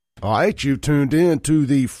All right, you've tuned in to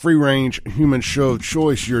the free-range human show of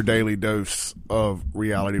choice, your daily dose of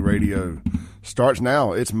reality radio. Starts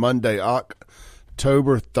now. It's Monday,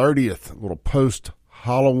 October 30th. A little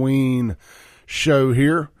post-Halloween show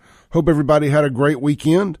here. Hope everybody had a great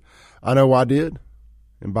weekend. I know I did.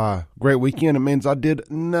 And by great weekend, it means I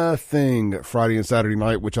did nothing Friday and Saturday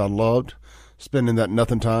night, which I loved, spending that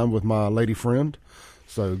nothing time with my lady friend.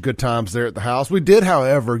 So good times there at the house. We did,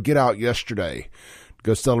 however, get out yesterday.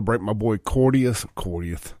 Go celebrate my boy Corey's, I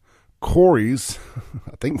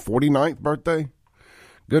think 49th birthday.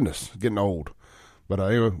 Goodness, getting old. But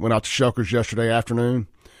anyway, went out to Shuckers yesterday afternoon.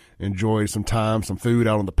 Enjoyed some time, some food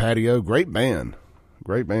out on the patio. Great band.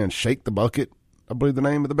 Shake the Bucket, I believe the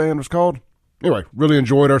name of the band was called. Anyway, really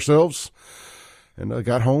enjoyed ourselves. And I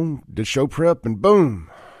got home, did show prep, and boom,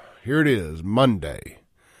 here it is, Monday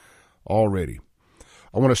already.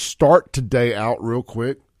 I want to start today out real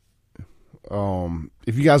quick.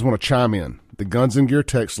 If you guys want to chime in, the Guns and Gear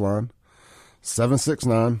text line,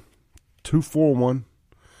 769-241-1944,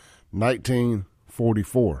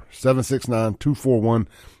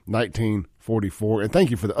 769-241-1944. And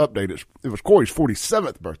thank you for the update. It was Corey's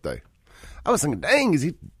 47th birthday. I was thinking, dang,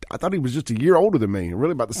 I thought he was just a year older than me,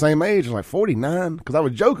 really about the same age. I was like 49, because I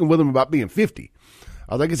was joking with him about being 50.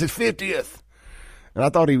 I was like, it's his 50th. And I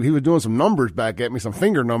thought he was doing some numbers back at me, some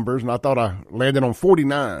finger numbers, and I thought I landed on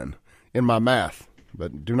 49 in my math.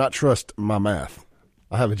 But do not trust my math.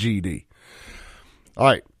 I have a GED. All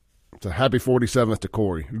right. So happy 47th to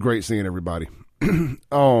Corey. Great seeing everybody.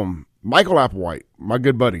 Michael Applewhite, my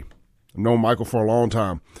good buddy. I've known Michael for a long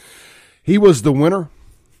time. He was the winner.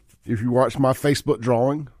 If you watched my Facebook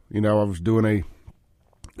drawing, you know, I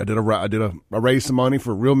raised some money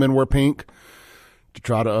for Real Men Wear Pink to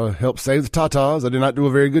try to help save the Tatas. I did not do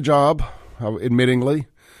a very good job, admittingly,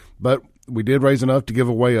 but we did raise enough to give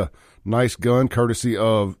away a nice gun courtesy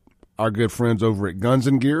of our good friends over at Guns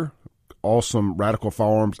and Gear. Awesome Radical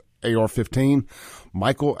Firearms AR-15.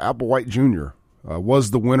 Michael Applewhite Jr. Was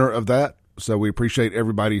the winner of that, so we appreciate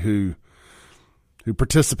everybody who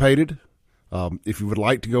participated. If you would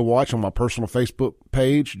like to go watch on my personal Facebook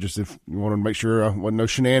page, just if you want to make sure there wasn't no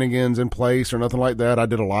shenanigans in place or nothing like that, I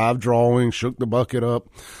did a live drawing, shook the bucket up,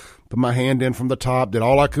 put my hand in from the top, did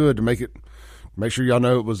all I could to make sure y'all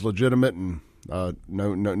know it was legitimate and no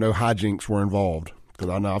hijinks were involved. Because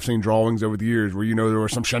I know I've seen drawings over the years where there were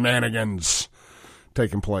some shenanigans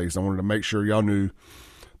taking place. I wanted to make sure y'all knew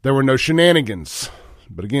there were no shenanigans.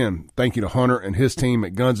 But again, thank you to Hunter and his team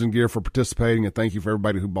at Guns and Gear for participating, and thank you for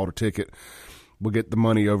everybody who bought a ticket. We'll get the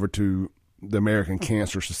money over to the American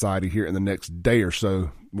Cancer Society here in the next day or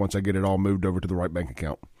so once I get it all moved over to the right bank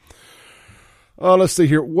account. Let's see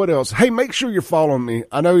here. What else? Hey, make sure you're following me.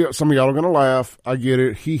 I know some of y'all are going to laugh. I get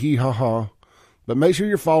it. Hee hee ha ha. But make sure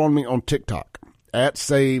you're following me on TikTok at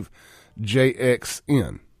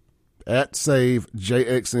SaveJXN. At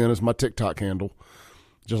SaveJXN is my TikTok handle,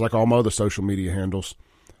 just like all my other social media handles.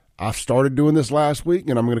 I started doing this last week,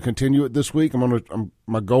 and I'm going to continue it this week.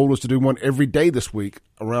 My goal is to do one every day this week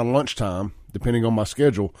around lunchtime, depending on my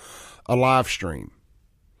schedule, a live stream.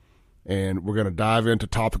 And we're going to dive into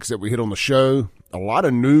topics that we hit on the show. A lot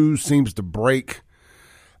of news seems to break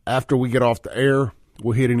after we get off the air.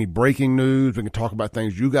 We'll hit any breaking news. We can talk about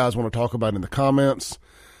things you guys want to talk about in the comments.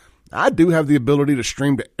 I do have the ability to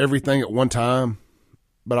stream to everything at one time,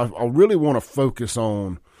 but I really want to focus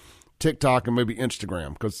on TikTok and maybe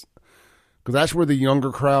Instagram because that's where the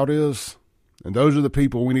younger crowd is, and those are the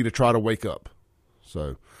people we need to try to wake up.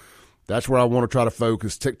 So that's where I want to try to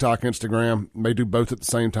focus. TikTok, Instagram, may do both at the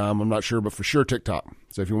same time. I'm not sure, but for sure TikTok.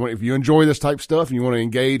 So if you enjoy this type of stuff and you want to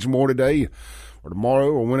engage more today or tomorrow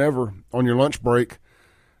or whenever on your lunch break,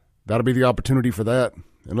 that'll be the opportunity for that.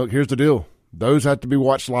 And look, here's the deal. Those have to be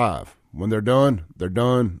watched live. When they're done, they're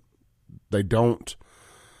done. They don't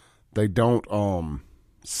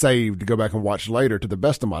save to go back and watch later, to the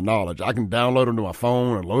best of my knowledge. I can download them to my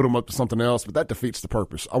phone and load them up to something else, but that defeats the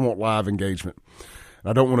purpose. I want live engagement.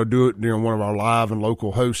 And I don't want to do it during one of our live and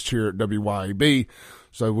local hosts here at WYAB,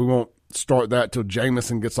 so we won't start that till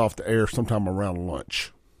Jameson gets off the air sometime around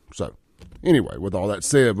lunch. So anyway, with all that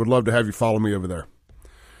said, would love to have you follow me over there.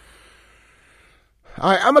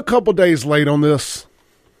 I'm a couple days late on this.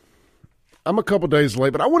 But I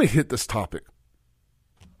want to hit this topic.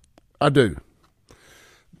 I do.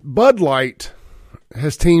 Bud Light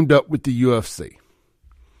has teamed up with the UFC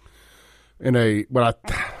in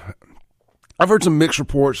I've heard some mixed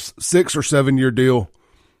reports, 6 or 7 year deal.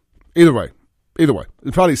 Either way,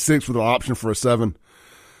 it's probably 6 with an option for a 7.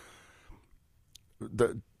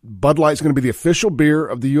 The Bud Light's going to be the official beer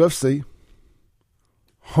of the UFC.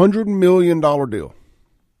 $100 million deal.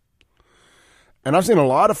 And I've seen a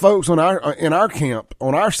lot of folks in our camp,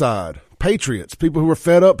 on our side, patriots, people who are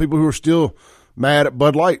fed up, people who are still mad at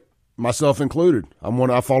Bud Light, myself included.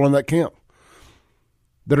 I fall in that camp.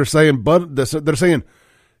 That are saying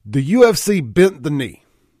the UFC bent the knee.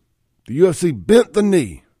 The UFC bent the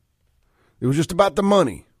knee. It was just about the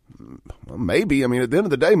money. Well, maybe. I mean, at the end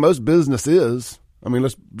of the day, most business is. I mean,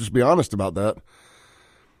 let's just be honest about that.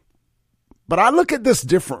 But I look at this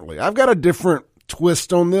differently. I've got a different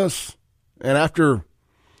twist on this. And after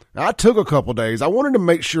I took a couple days, I wanted to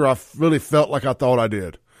make sure I really felt like I thought I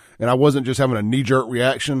did. And I wasn't just having a knee-jerk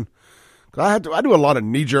reaction. I do a lot of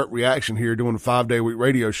knee-jerk reaction here doing a 5-day-a-week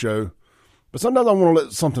radio show. But sometimes I want to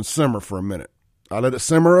let something simmer for a minute. I let it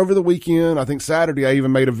simmer over the weekend. I think Saturday I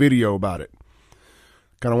even made a video about it.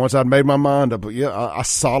 Kind of once I'd made my mind up. But yeah, I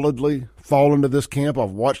solidly fall into this camp.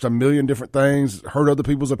 I've watched a million different things, heard other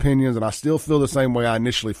people's opinions, and I still feel the same way I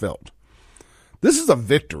initially felt. This is a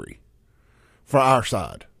victory for our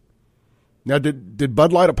side. Now, did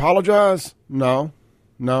Bud Light apologize? No.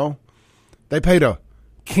 They paid a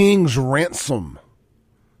king's ransom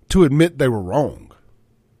to admit they were wrong.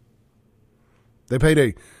 They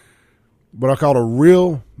paid what I call a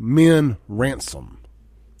real men ransom.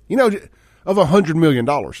 Of $100 million.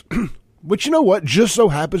 Which, you know what, just so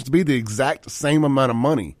happens to be the exact same amount of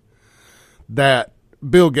money that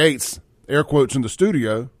Bill Gates, air quotes in the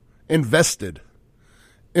studio, invested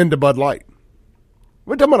into Bud Light.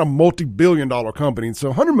 We're talking about a multi-billion-dollar company.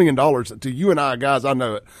 So $100 million to you and I, guys, I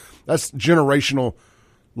know it. That's generational,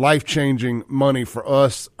 life-changing money for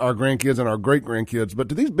us, our grandkids, and our great-grandkids. But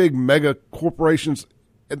to these big mega corporations,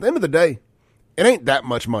 at the end of the day, it ain't that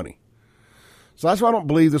much money. So that's why I don't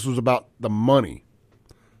believe this was about the money,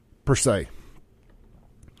 per se.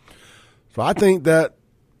 So I think that,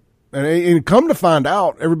 and come to find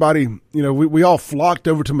out, everybody, we all flocked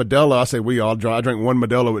over to Modelo. I say we all. I drank one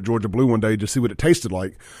Modelo at Georgia Blue one day to see what it tasted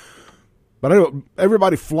like. But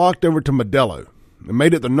everybody flocked over to Modelo and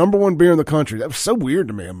made it the number one beer in the country. That was so weird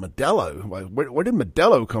to me. Modelo. Like, where did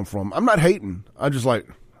Modelo come from? I'm not hating. I'd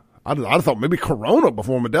have thought maybe Corona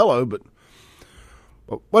before Modelo,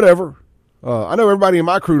 but whatever. I know everybody in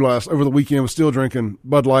my crew over the weekend was still drinking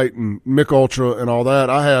Bud Light and Mick Ultra and all that.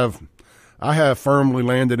 I have firmly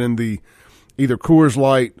landed in the either Coors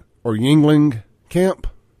Light or Yuengling camp,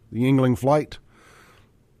 the Yuengling flight,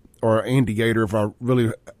 or Andy Gator if I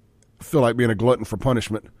really feel like being a glutton for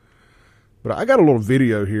punishment. But I got a little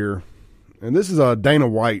video here, and this is Dana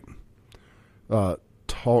White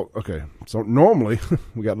talk. Okay, so normally,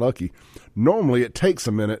 we got lucky. Normally it takes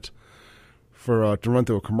a minute to run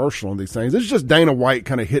through a commercial on these things. This is just Dana White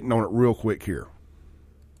kind of hitting on it real quick here.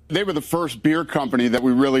 They were the first beer company that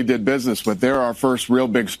we really did business with. They're our first real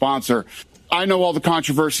big sponsor. I know all the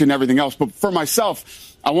controversy and everything else, but for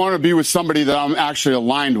myself, I want to be with somebody that I'm actually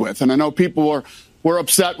aligned with. And I know people were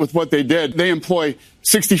upset with what they did. They employ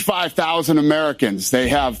 65,000 Americans. They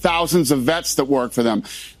have thousands of vets that work for them.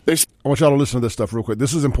 I want y'all to listen to this stuff real quick.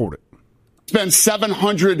 This is important. Spend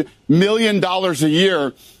 $700 million a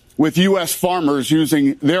year with U.S. farmers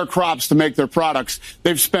using their crops to make their products.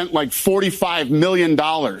 They've spent like $45 million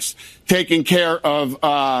taking care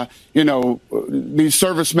of, these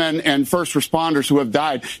servicemen and first responders who have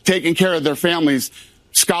died, taking care of their families,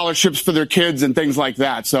 scholarships for their kids and things like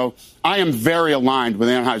that. So I am very aligned with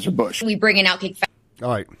Anheuser-Busch. We bring in Outkick. All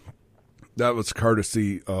right. That was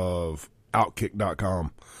courtesy of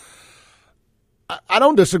Outkick.com. I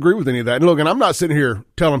don't disagree with any of that. And look, and I'm not sitting here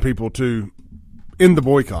telling people to end the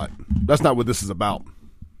boycott. That's not what this is about.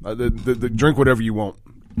 The drink whatever you want.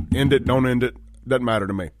 End it, don't end it. Doesn't matter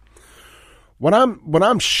to me. What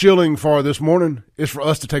I'm shilling for this morning is for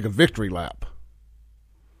us to take a victory lap.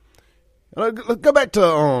 Let's go back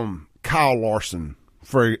to Kyle Larson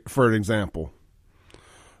for an example,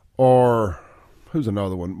 or who's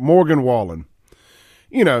another one? Morgan Wallen.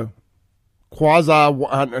 I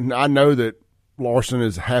know that Larson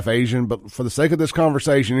is half Asian, but for the sake of this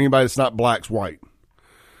conversation, anybody that's not black's white.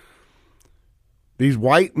 These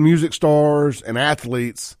white music stars and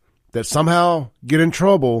athletes that somehow get in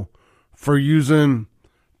trouble for using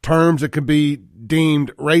terms that could be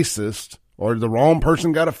deemed racist, or the wrong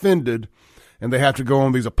person got offended, and they have to go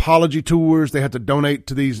on these apology tours. They have to donate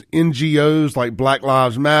to these NGOs like Black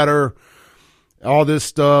Lives Matter, all this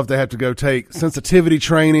stuff. They have to go take sensitivity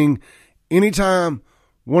training. Anytime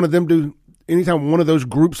one of those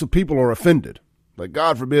groups of people are offended, like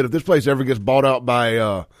God forbid, if this place ever gets bought out by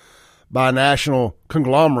a national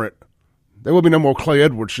conglomerate, there will be no more Clay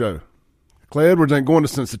Edwards show. Clay Edwards ain't going to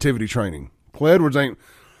sensitivity training. Clay Edwards ain't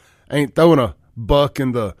throwing a buck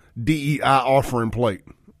in the DEI offering plate.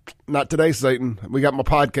 Not today, Satan. We got my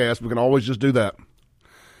podcast. We can always just do that.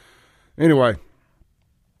 Anyway,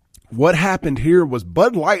 What happened here was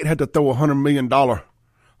Bud Light had to throw a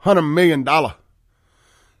 $100 million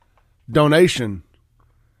donation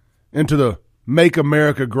into the Make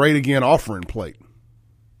America Great Again offering plate,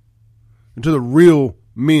 into the Real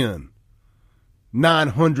Men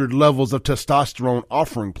 900 levels of testosterone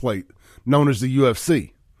offering plate known as the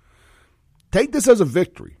UFC. Take this as a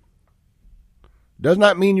victory. Does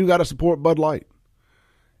not mean you got to support Bud Light.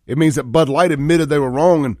 It means that Bud Light admitted they were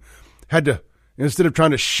wrong and had to, instead of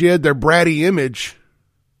trying to shed their bratty image,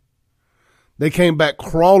 they came back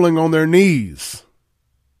crawling on their knees.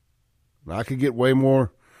 Now, I could get way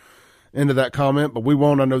more into that comment, but we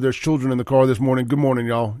won't. I know there's children in the car this morning. Good morning,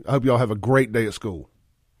 y'all. I hope y'all have a great day at school.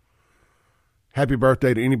 Happy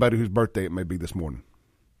birthday to anybody whose birthday it may be this morning.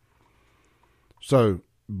 So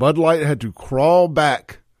Bud Light had to crawl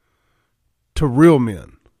back to Real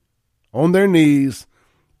Men on their knees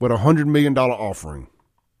with a $100 million offering.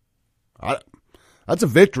 That's a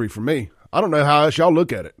victory for me. I don't know how else y'all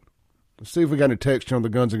look at it. Let's see if we got any text on the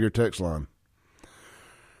Guns and Gear text line.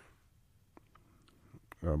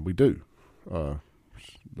 We do.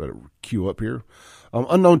 Let it queue up here.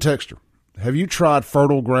 Unknown texter. Have you tried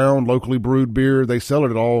Fertile Ground locally brewed beer? They sell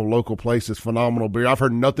it at all local places. Phenomenal beer. I've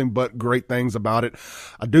heard nothing but great things about it.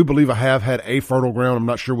 I do believe I have had a Fertile Ground. I'm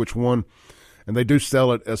not sure which one. And they do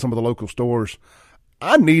sell it at some of the local stores.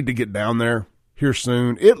 I need to get down there here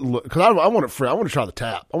soon. Because I want it. I want to try the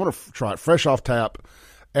tap. I want to try it fresh off tap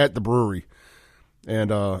at the brewery.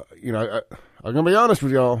 And I'm gonna be honest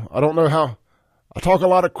with y'all. I don't know how. I talk a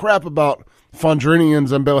lot of crap about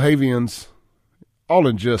Fondrinians and Belhavians, all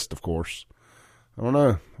in jest, of course. I don't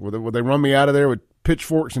know. Will they run me out of there with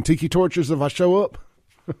pitchforks and tiki torches if I show up?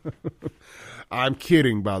 I'm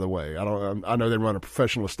kidding, by the way. I know they run a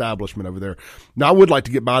professional establishment over there. Now, I would like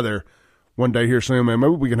to get by there one day here soon, man.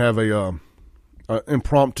 Maybe we can have a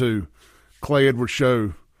impromptu Clay Edwards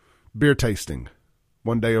Show beer tasting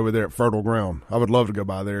one day over there at Fertile Ground. I would love to go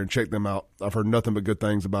by there and check them out. I've heard nothing but good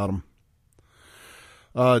things about them.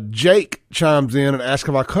 Jake chimes in and asks,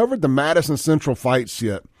 have I covered the Madison Central fights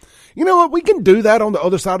yet? You know what? We can do that on the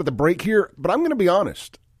other side of the break here, but I'm going to be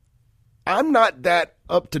honest. I'm not that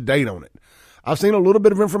up to date on it. I've seen a little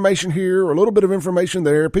bit of information here, a little bit of information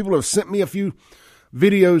there. People have sent me a few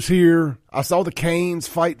videos here. I saw the Canes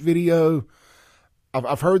fight video.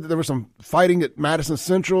 I've heard that there was some fighting at Madison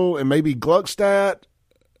Central and maybe Gluckstadt.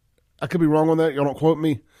 I could be wrong on that. Y'all don't quote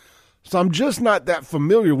me. So I'm just not that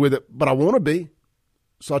familiar with it, but I want to be.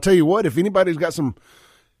 So I'll tell you what, if anybody's got some,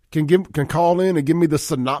 can call in and give me the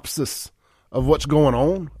synopsis of what's going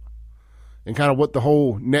on and kind of what the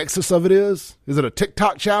whole nexus of it is. Is it a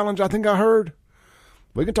TikTok challenge? I think I heard.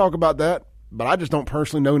 We can talk about that, but I just don't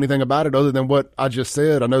personally know anything about it other than what I just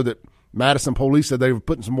said. I know that Madison police said they were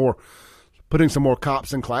putting some more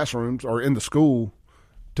cops in classrooms or in the school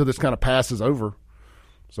till this kind of passes over.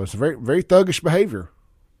 So it's a very, very thuggish behavior.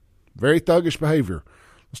 Very thuggish behavior.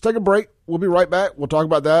 Let's take a break. We'll be right back. We'll talk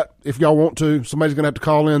about that if y'all want to. Somebody's going to have to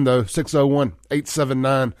call in, though.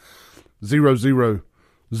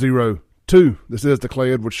 601-879-0002. This is the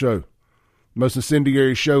Clay Edwards Show. Most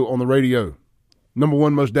incendiary show on the radio. Number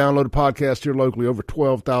one most downloaded podcast here locally. Over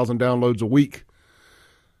 12,000 downloads a week.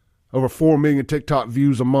 Over 4 million TikTok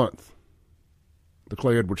views a month. The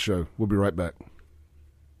Clay Edwards Show. We'll be right back.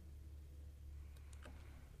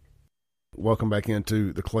 Welcome back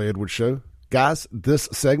into the Clay Edwards Show. Guys, this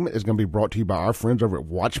segment is going to be brought to you by our friends over at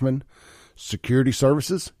Watchman Security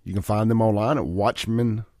Services. You can find them online at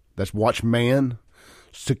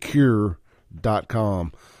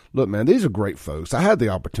watchmansecure.com. Look, man, these are great folks. I had the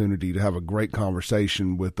opportunity to have a great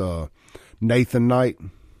conversation with Nathan Knight.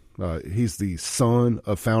 He's the son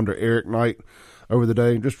of founder Eric Knight over the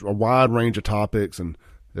day. Just a wide range of topics, and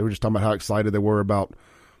they were just talking about how excited they were about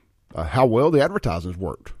how well the advertisements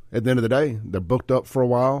worked. At the end of the day, they're booked up for a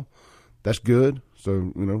while. That's good.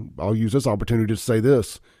 So, I'll use this opportunity to say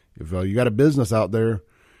this. If you got a business out there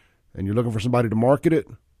and you're looking for somebody to market it,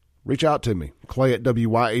 reach out to me,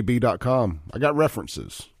 clay@wyab.com. I got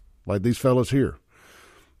references like these fellas here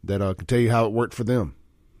that can tell you how it worked for them.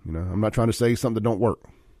 I'm not trying to say something that don't work.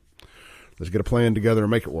 Let's get a plan together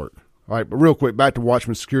and make it work. All right, but real quick, back to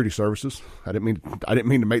Watchman Security Services. I didn't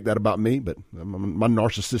mean to make that about me, but my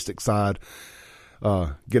narcissistic side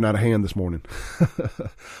getting out of hand this morning.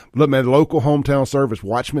 Look, man, the local hometown service,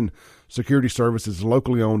 Watchman Security Services, is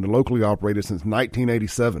locally owned and locally operated since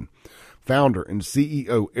 1987. Founder and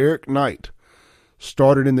CEO Eric Knight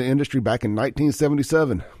started in the industry back in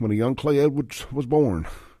 1977 when a young Clay Edwards was born.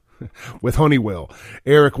 with Honeywell.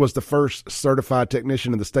 Eric was the first certified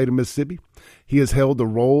technician in the state of Mississippi. He has held the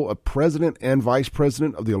role of president and vice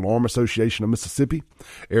president of the Alarm Association of Mississippi.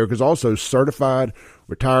 Eric is also certified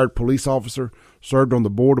retired police officer, served on the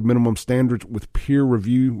board of minimum standards with a peer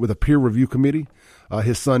review committee.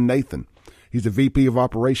 His son, Nathan, he's a VP of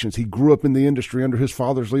operations. He grew up in the industry under his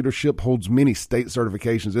father's leadership, holds many state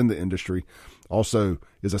certifications in the industry. Also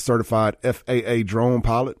is a certified FAA drone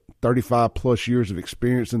pilot, 35 plus years of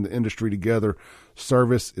experience in the industry together.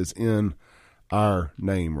 Service is in our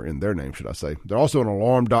name, or in their name, should I say. They're also an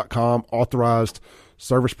alarm.com authorized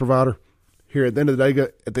service provider. Here at the end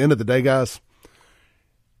of the day, guys,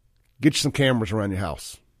 get you some cameras around your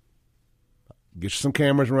house. Get you some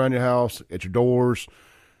cameras around your house, at your doors,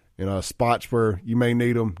 in spots where you may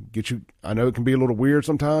need them. I know it can be a little weird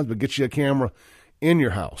sometimes, but get you a camera in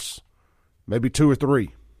your house. Maybe 2 or 3.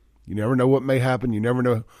 You never know what may happen. You never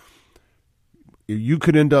know. You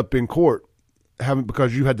could end up in court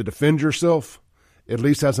because you had to defend yourself. At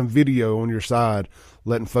least have some video on your side,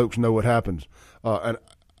 letting folks know what happens. And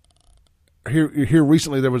here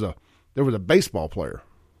recently there was a baseball player.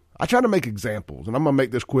 I try to make examples, and I'm gonna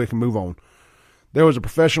make this quick and move on. There was a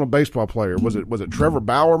professional baseball player. Was it Trevor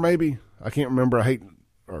Bauer? Maybe, I can't remember.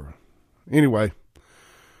 Anyway,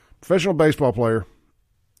 professional baseball player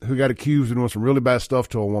who got accused of doing some really bad stuff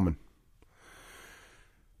to a woman.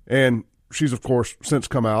 And she's, of course, since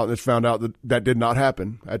come out and it's found out that did not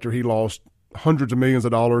happen after he lost hundreds of millions of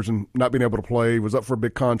dollars and not being able to play, was up for a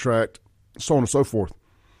big contract, so on and so forth.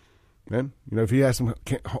 And, if he had some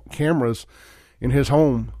cameras in his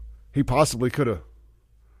home, he possibly could have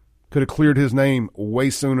cleared his name way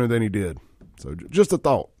sooner than he did. So just a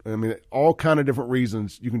thought. I mean, all kind of different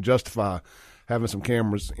reasons you can justify having some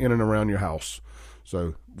cameras in and around your house.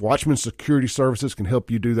 So Watchman Security Services can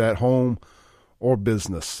help you do that, home or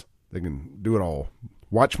business. They can do it all.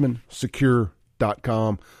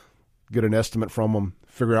 WatchmanSecure.com. Get an estimate from them,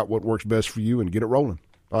 figure out what works best for you, and get it rolling.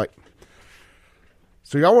 All right.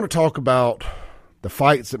 So y'all want to talk about the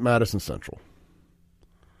fights at Madison Central.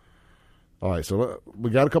 All right, so we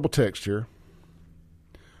got a couple texts here.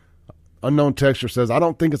 Unknown texter says, I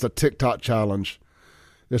don't think it's a TikTok challenge.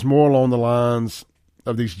 It's more along the lines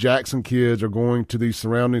of these Jackson kids are going to these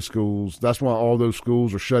surrounding schools. That's why all those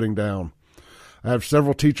schools are shutting down. I have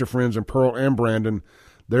several teacher friends in Pearl and Brandon.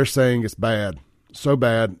 They're saying it's bad. So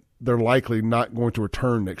bad, they're likely not going to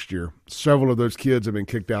return next year. Several of those kids have been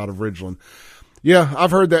kicked out of Ridgeland. Yeah, I've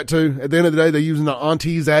heard that too. At the end of the day, they're using the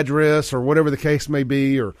auntie's address or whatever the case may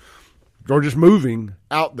be, or just moving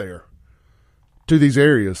out there to these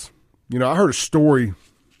areas. I heard a story.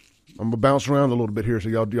 I'm going to bounce around a little bit here, so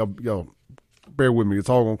y'all bear with me. It's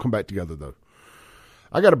all going to come back together, though.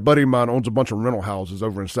 I got a buddy of mine who owns a bunch of rental houses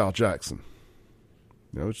over in South Jackson.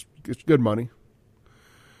 It's good money.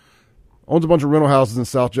 Owns a bunch of rental houses in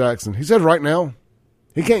South Jackson. He says right now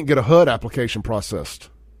he can't get a HUD application processed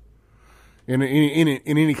in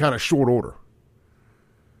any kind of short order.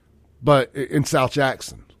 But in South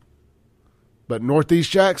Jackson. But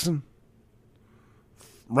Northeast Jackson,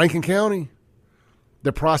 Rankin County,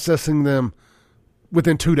 they're processing them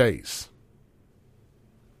within 2 days.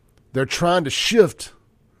 They're trying to shift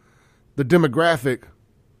the demographic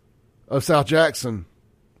of South Jackson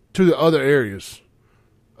to the other areas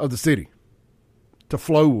of the city, to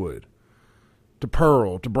Flowood, to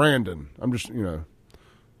Pearl, to Brandon. I'm just,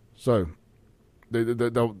 so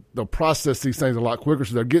they'll process these things a lot quicker.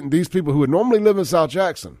 So they're getting these people who would normally live in South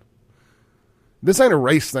Jackson. This ain't a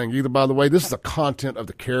race thing either, by the way. This is a content of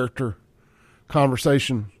the character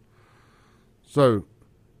conversation. So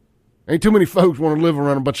ain't too many folks want to live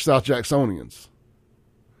around a bunch of South Jacksonians.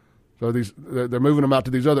 So they're moving them out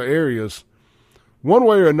to these other areas, one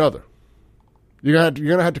way or another. You're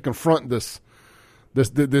gonna have to confront this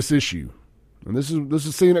issue, and this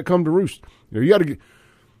is seeing it come to roost. You got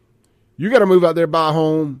to move out there, buy a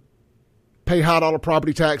home, pay high dollar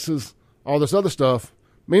property taxes, all this other stuff.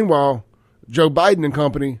 Meanwhile, Joe Biden and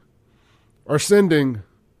company are sending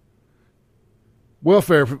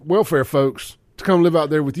welfare folks to come live out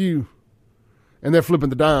there with you, and they're flipping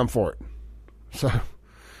the dime for it. So,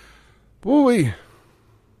 boy,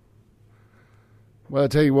 well, I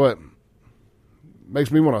tell you what, makes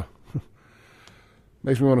me want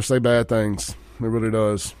to say bad things. It really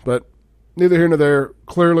does. But neither here nor there.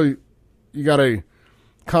 Clearly, you got a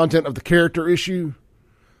content of the character issue.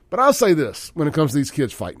 But I'll say this when it comes to these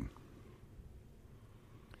kids fighting.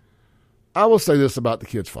 I will say this about the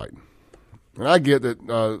kids fighting. And I get that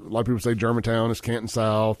a lot of people say Germantown is Canton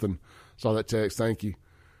South, and saw that text, thank you,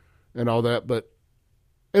 and all that. But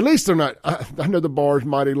at least they're not, I know the bar's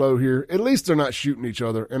mighty low here. At least they're not shooting each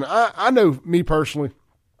other. And I know, me personally,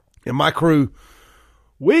 In my crew,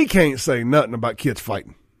 we can't say nothing about kids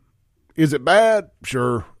fighting. Is it bad?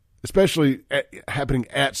 Sure, especially happening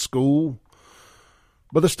at school.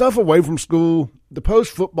 But the stuff away from school, the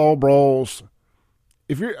post-football brawls,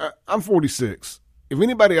 I'm 46. If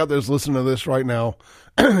anybody out there is listening to this right now,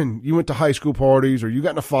 you went to high school parties or you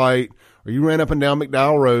got in a fight or you ran up and down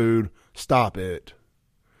McDowell Road, stop it.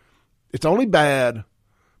 It's only bad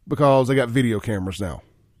because they got video cameras now.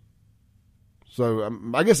 So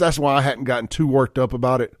I guess that's why I hadn't gotten too worked up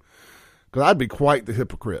about it, because I'd be quite the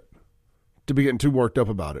hypocrite to be getting too worked up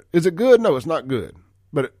about it. Is it good? No, it's not good.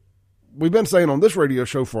 But we've been saying on this radio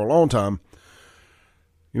show for a long time,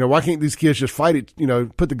 why can't these kids just fight it,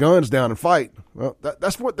 put the guns down and fight? Well,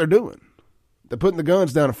 that's what they're doing. They're putting the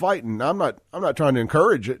guns down and fighting. I'm not trying to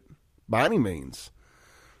encourage it by any means,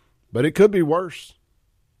 but it could be worse.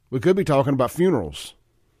 We could be talking about funerals.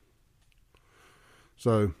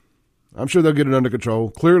 So I'm sure they'll get it under control.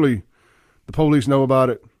 Clearly, the police know about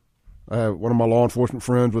it. One of my law enforcement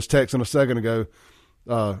friends was texting a second ago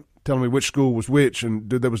telling me which school was which and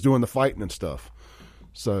that was doing the fighting and stuff.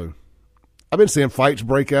 So I've been seeing fights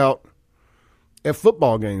break out at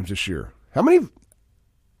football games this year. How many,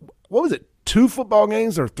 what was it, 2 football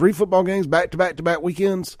games or 3 football games back-to-back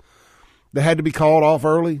weekends that had to be called off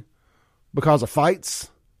early because of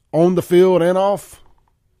fights on the field and off?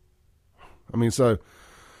 I mean, so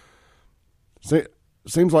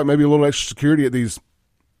seems like maybe a little extra security at these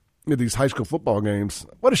high school football games.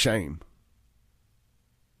 What a shame.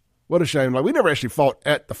 What a shame. Like, we never actually fought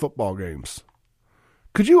at the football games.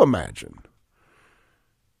 Could you imagine?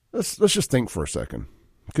 Let's just think for a second.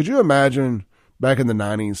 Could you imagine back in the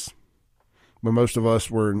 90s when most of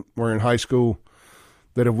us were in high school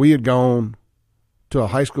that if we had gone to a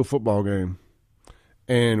high school football game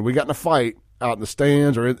and we got in a fight out in the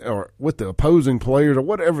stands or with the opposing players or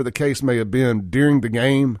whatever the case may have been during the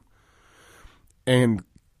game and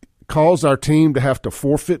caused our team to have to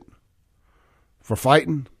forfeit for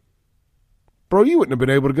fighting, bro, you wouldn't have been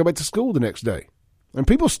able to go back to school the next day. And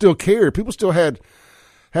people still cared. People still had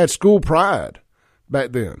school pride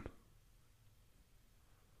back then.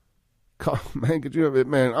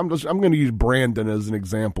 Man, I'm going to use Brandon as an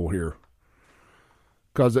example here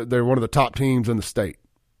because they're one of the top teams in the state.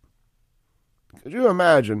 Could you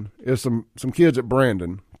imagine if some kids at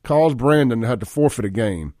Brandon caused Brandon to have to forfeit a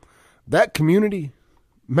game? That community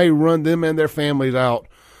may run them and their families out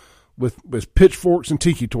with pitchforks and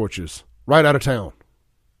tiki torches right out of town.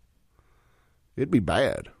 It'd be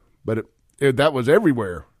bad, but that was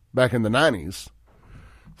everywhere back in the 90s.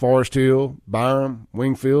 Forest Hill, Byram,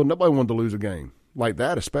 Wingfield, nobody wanted to lose a game like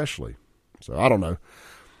that especially. So I don't know.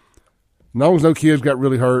 As long as no kids got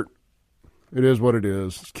really hurt, it is what it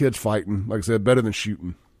is. It's kids fighting. Like I said, better than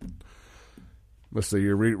shooting. Let's see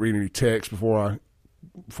here. Read any text before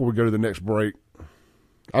we go to the next break.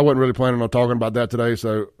 I wasn't really planning on talking about that today,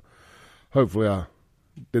 so hopefully I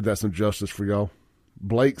did that some justice for y'all.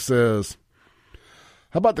 Blake says,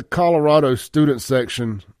 how about the Colorado student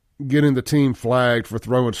section getting the team flagged for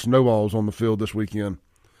throwing snowballs on the field this weekend?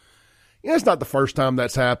 It's not the first time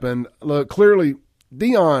that's happened. Look, clearly,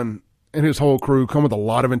 Dion and his whole crew come with a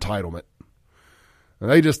lot of entitlement. And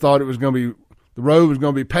they just thought the road was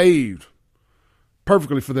going to be paved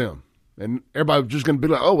perfectly for them. And everybody was just going to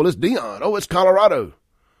be like, oh, well, it's Dion. Oh, it's Colorado.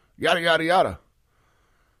 Yada, yada, yada.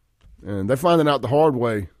 And they're finding out the hard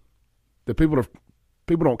way that people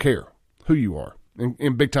don't care who you are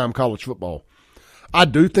in big-time college football. I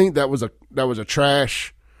do think that was a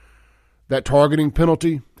trash, that targeting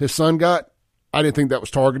penalty his son got. I didn't think that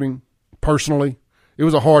was targeting, personally. It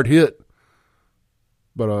was a hard hit.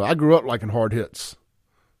 But I grew up liking hard hits.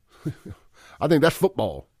 I think that's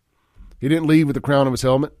football. He didn't leave with the crown of his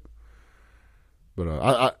helmet. But,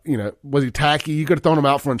 was he tacky? You could have thrown him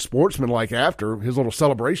out front sportsman-like after his little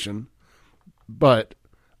celebration. But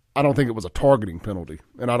I don't think it was a targeting penalty.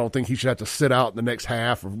 And I don't think he should have to sit out the next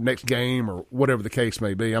half or next game or whatever the case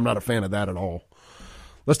may be. I'm not a fan of that at all.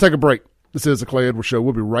 Let's take a break. This is the Clay Edwards Show.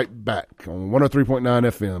 We'll be right back on 103.9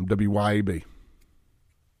 FM, WYAB.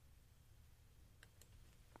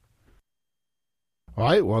 All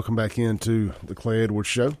right, welcome back into the Clay Edwards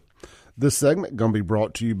Show. This segment going to be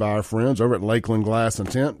brought to you by our friends over at Lakeland Glass and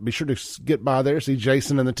Tint. Be sure to get by there, see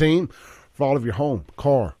Jason and the team for all of your home,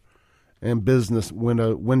 car, and business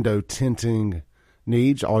window tinting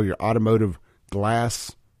needs, all your automotive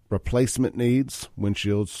glass replacement needs,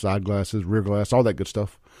 windshields, side glasses, rear glass, all that good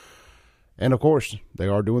stuff. And, of course, they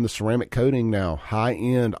are doing the ceramic coating now,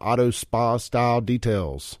 high-end auto spa style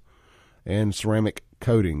details and ceramic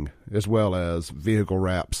coating, as well as vehicle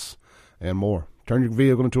wraps and more. Turn your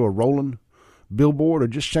vehicle into a rolling billboard, or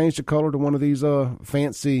just change the color to one of these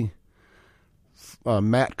fancy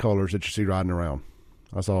matte colors that you see riding around.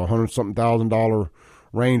 I saw $100,000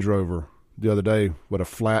 Range Rover the other day with a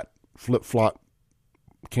flat flip-flop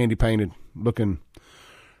candy painted looking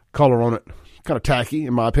color on it. Kind of tacky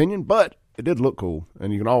in my opinion, but it did look cool,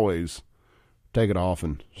 and you can always take it off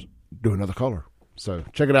and do another color. So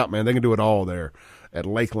check it out, man. They can do it all there at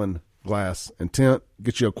Lakeland Glass and Tint.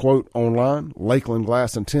 Get you a quote online,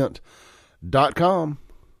 lakelandglassandtint.com,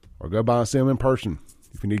 or go by and see them in person.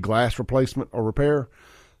 If you need glass replacement or repair,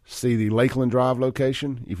 see the Lakeland Drive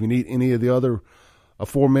location. If you need any of the other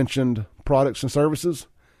aforementioned products and services,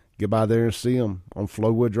 get by there and see them on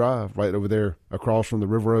Flowwood Drive, right over there across from the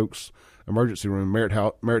River Oaks Emergency Room,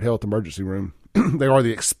 Merit Health Emergency Room. They are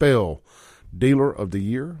the Expel Dealer of the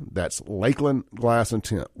Year. That's Lakeland Glass and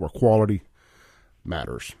Tint, where quality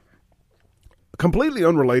matters. Completely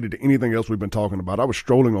unrelated to anything else we've been talking about, I was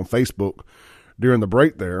strolling on Facebook during the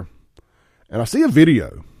break there, and I see a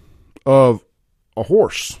video of a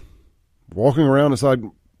horse walking around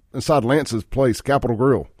inside Lance's place, Capitol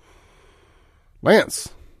Grill. Lance,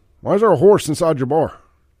 why is there a horse inside your bar?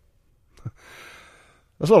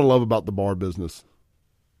 That's what I love about the bar business.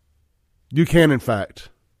 You can, in fact,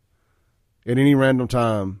 at any random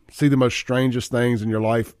time, see the most strangest things in your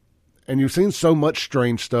life. And you've seen so much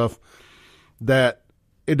strange stuff that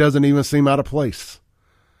it doesn't even seem out of place.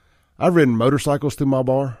 I've ridden motorcycles through my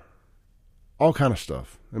bar, all kind of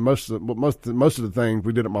stuff. And most of the things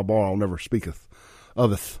we did at my bar I'll never speak of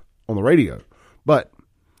on the radio. But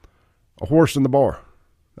a horse in the bar,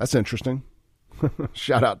 that's interesting.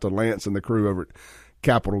 Shout out to Lance and the crew over at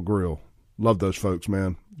Capitol Grill. Love those folks,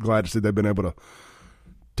 man. Glad to see they've been able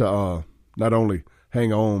to not only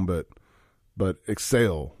hang on but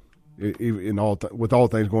excel in with all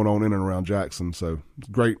things going on in and around Jackson. So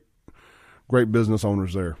great business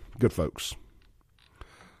owners there. Good folks.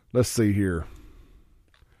 Let's see here.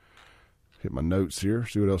 Hit my notes here.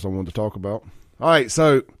 See what else I wanted to talk about. All right,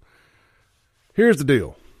 so here's the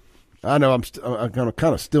deal. I know I'm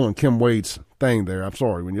kind of still in Kim Wade's thing there. I'm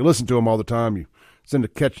sorry. When you listen to him all the time, you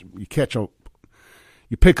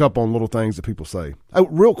pick up on little things that people say. Oh,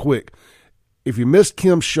 real quick, if you missed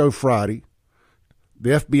Kim's show Friday, the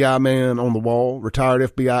FBI man on the wall, retired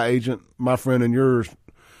FBI agent, my friend and yours,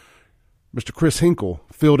 Mr. Chris Hinkle,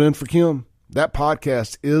 filled in for Kim. That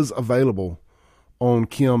podcast is available on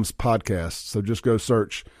Kim's podcast. So just go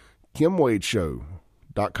search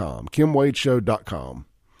KimWadeShow.com, KimWadeShow.com,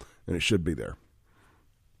 and it should be there.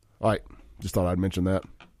 All right, just thought I'd mention that.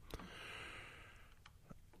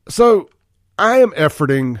 So I am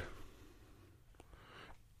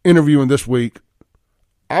interviewing this week.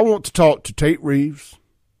 I want to talk to Tate Reeves,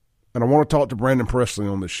 and I want to talk to Brandon Presley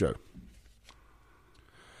on this show.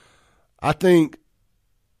 I think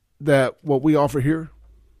that what we offer here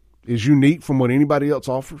is unique from what anybody else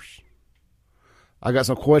offers. I got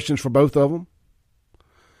some questions for both of them.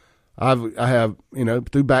 I have,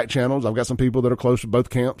 through back channels, I've got some people that are close to both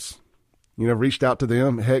camps. Reached out to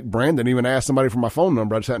them. Heck, Brandon even asked somebody for my phone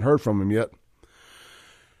number. I just hadn't heard from him yet.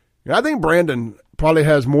 I think Brandon probably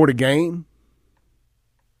has more to gain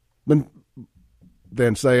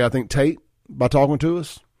than say, I think Tate by talking to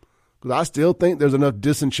us. Because I still think there's enough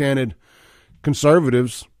disenchanted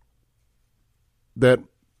conservatives that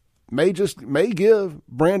may give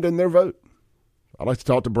Brandon their vote. I'd like to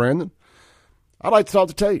talk to Brandon. I'd like to talk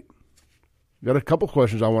to Tate. Got a couple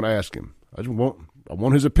questions I want to ask him. I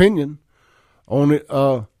want his opinion on it,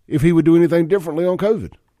 if he would do anything differently on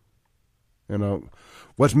COVID.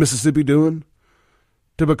 What's Mississippi doing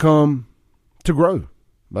to grow?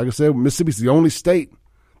 Like I said, Mississippi's the only state,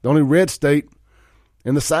 the only red state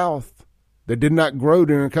in the South that did not grow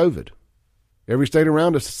during COVID. Every state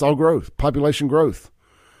around us saw growth, population growth.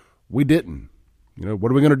 We didn't.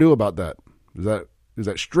 What are we going to do about that? Is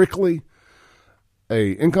that strictly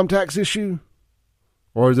a income tax issue,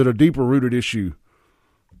 or is it a deeper rooted issue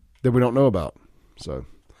that we don't know about? So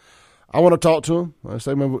I want to talk to him. I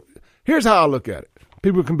say, man, here's how I look at it.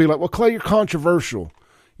 People can be like, well, Clay, you're controversial.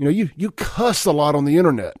 You cuss a lot on the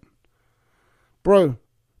internet. Bro,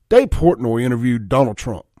 Dave Portnoy interviewed Donald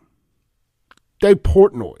Trump. Dave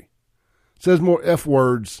Portnoy says more F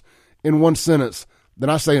words in one sentence than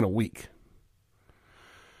I say in a week.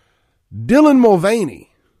 Dylan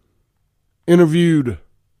Mulvaney interviewed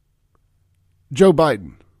Joe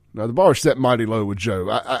Biden. Now, the bar is set mighty low with Joe.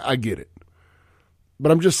 I get it.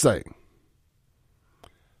 But I'm just saying.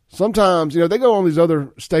 Sometimes, they go on these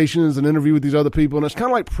other stations and interview with these other people, and it's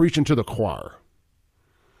kind of like preaching to the choir.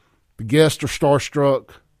 The guests are starstruck.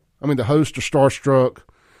 The hosts are starstruck.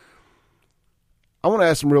 I want to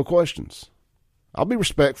ask some real questions. I'll be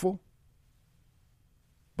respectful.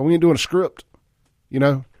 but we ain't doing a script, you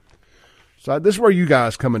know? So this is where you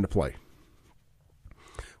guys come into play.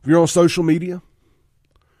 If you're on social media,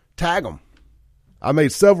 tag them. I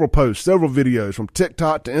made several posts, several videos from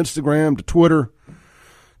TikTok to Instagram to Twitter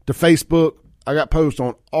to Facebook. I got posts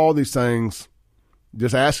on all these things,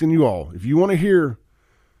 just asking you all, if you want to hear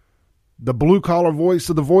the blue-collar voice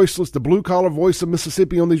of the voiceless, the blue-collar voice of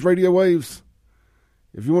Mississippi on these radio waves,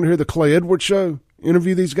 if you want to hear the Clay Edwards Show,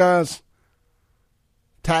 interview these guys,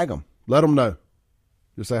 tag them. Let them know.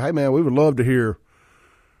 Just say, hey, man, we would love to hear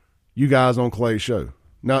you guys on Clay's show.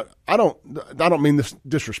 Now, I don't mean this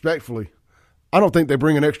disrespectfully. I don't think they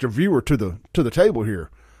bring an extra viewer to the table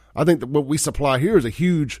here. I think that what we supply here is a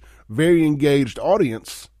huge, very engaged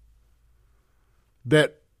audience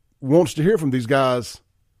that wants to hear from these guys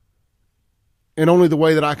in only the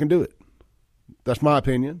way that I can do it. That's my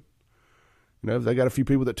opinion. You know, if they got a few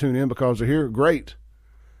people that tune in because they're here, great.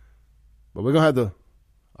 But we're gonna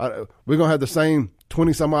have the same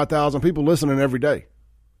 20-some-odd thousand people listening every day.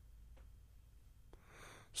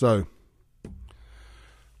 So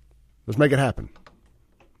let's make it happen.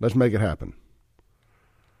 Let's make it happen.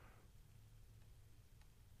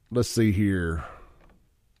 Let's see here.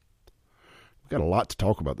 We've got a lot to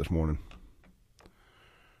talk about this morning.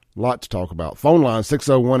 A lot to talk about. Phone line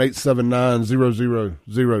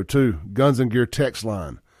 601-879-0002. Guns and Gear text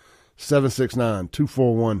line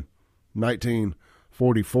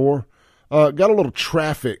 769-241-1944. Got a little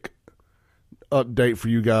traffic update for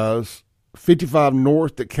you guys. 55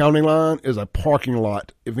 North at County Line is a parking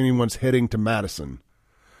lot if anyone's heading to Madison.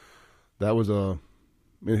 That was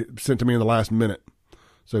sent to me in the last minute.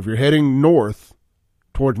 So if you're heading north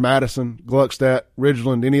towards Madison, Gluckstadt,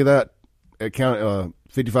 Ridgeland, any of that, at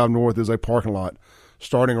 55 North is a parking lot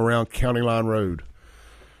starting around County Line Road.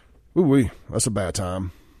 Ooh-wee, that's a bad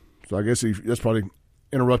time. So I guess that's probably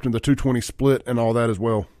interrupting the 220 split and all that as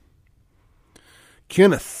well.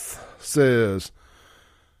 Kenneth says,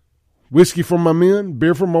 whiskey for my men,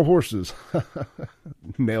 beer for my horses.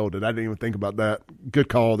 Nailed it. I didn't even think about that. Good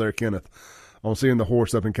call there, Kenneth, on seeing the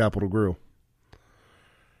horse up in Capitol Grill.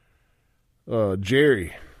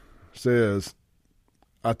 Jerry says,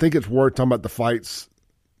 I think it's worth talking about the fights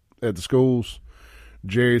at the schools.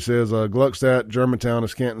 Jerry says, Gluckstadt, Germantown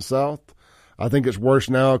is Canton South. I think it's worse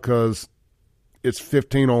now because it's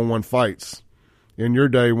 15-on-1 fights. In your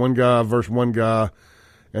day, one guy versus one guy,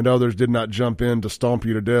 and others did not jump in to stomp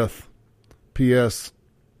you to death. P.S.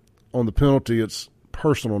 On the penalty, it's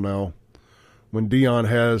personal now. When Dion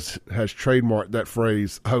has trademarked that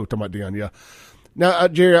phrase. Oh, talking about Dion, yeah. Now,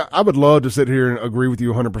 Jerry, I would love to sit here and agree with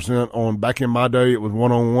you 100% on back in my day, it was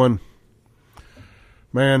one-on-one.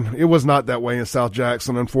 Man, it was not that way in South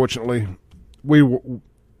Jackson, unfortunately. We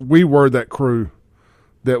were that crew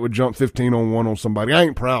that would jump 15-on-1 on somebody. I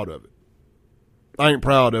ain't proud of it.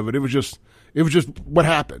 It was just what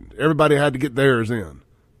happened. Everybody had to get theirs in.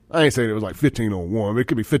 I ain't saying it was like 15-on-1, but it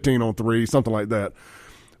could be 15-on-3, something like that.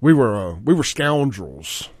 We were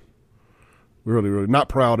scoundrels. Really, really not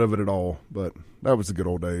proud of it at all, but that was the good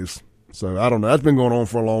old days. So I don't know. That's been going on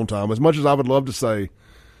for a long time. As much as I would love to say,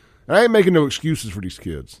 and I ain't making no excuses for these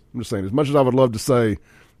kids. I'm just saying, as much as I would love to say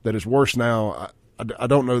that it's worse now, I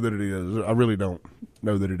don't know that it is. I really don't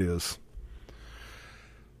know that it is.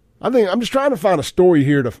 I think I'm just trying to find a story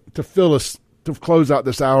here to fill us, to close out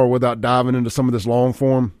this hour without diving into some of this long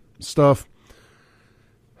form stuff.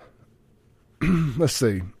 Let's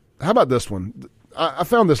see. How about this one? I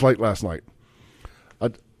found this late last night.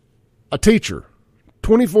 A teacher,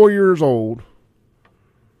 24 years old.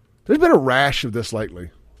 There's been a rash of this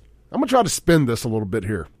lately. I'm going to try to spin this a little bit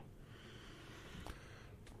here.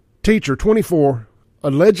 Teacher, 24,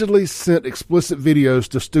 allegedly sent explicit videos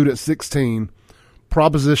to student 16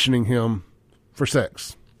 propositioning him for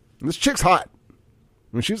sex. And this chick's hot. I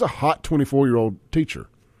mean, she's a hot 24-year-old teacher.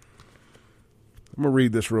 I'm going to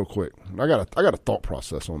read this real quick. I got a thought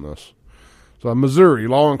process on this. So, Missouri,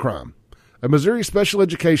 law and crime. A Missouri special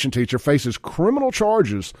education teacher faces criminal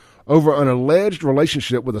charges over an alleged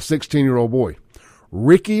relationship with a 16-year-old boy.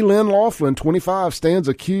 Ricky Lynn Laughlin, 25, stands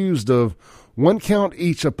accused of one count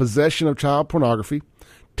each of possession of child pornography,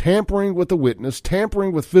 tampering with a witness,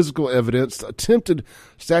 tampering with physical evidence, attempted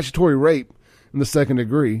statutory rape in the second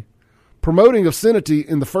degree, promoting obscenity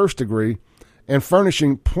in the first degree, and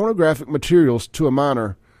furnishing pornographic materials to a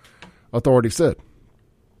minor, authorities said.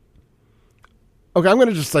 Okay, I'm going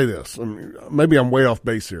to just say this. Maybe I'm way off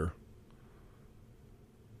base here.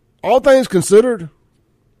 All things considered,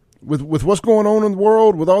 with what's going on in the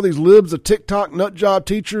world, with all these libs of TikTok nutjob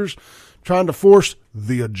teachers trying to force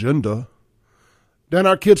the agenda down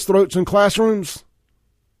our kids' throats in classrooms.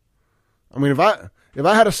 I mean, if I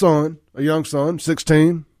had a son, a young son,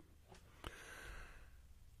 16,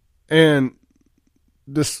 And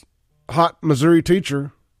this hot Missouri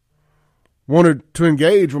teacher wanted to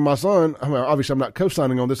engage with my son. I mean, obviously I'm not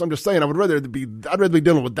co-signing on this. I'm just saying I'd rather be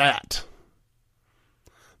dealing with that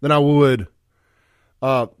than I would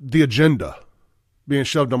the agenda being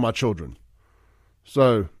shoved on my children.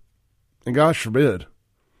 So, and gosh forbid,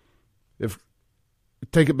 if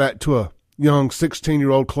take it back to a young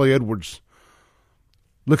 16-year-old Clay Edwards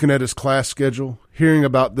looking at his class schedule, hearing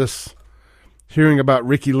about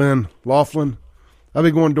Ricky Lynn Laughlin. I'll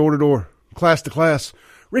be going door to door, class to class.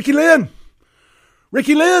 Ricky Lynn!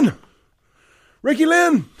 Ricky Lynn! Ricky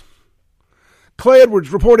Lynn! Clay Edwards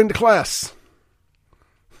reporting to class.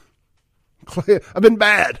 Clay, I've been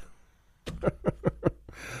bad.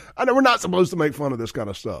 I know we're not supposed to make fun of this kind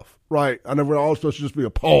of stuff, right? I know we're all supposed to just be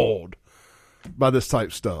appalled by this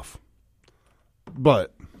type stuff.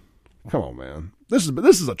 But, come on, man. This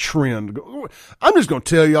is a trend. I'm just going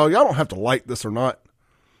to tell y'all don't have to like this or not.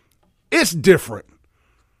 It's different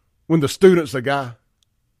when the student's a guy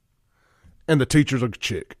and the teacher's a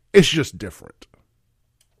chick. It's just different.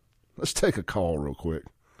 Let's take a call real quick.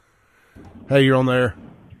 Hey, you're on there.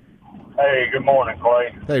 Hey, good morning,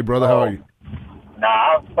 Clay. Hey, brother, how are you?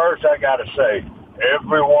 Now, first I got to say,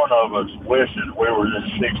 every one of us wishes we were this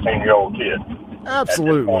 16-year-old kid.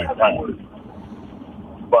 Absolutely.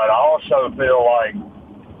 But I also feel like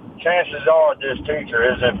chances are this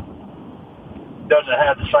teacher doesn't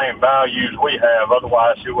have the same values we have.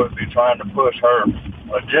 Otherwise, she wouldn't be trying to push her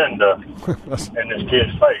agenda in this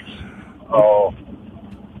kid's face.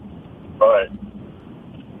 But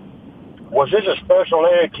was this a special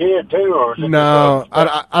ed kid too, or was it no?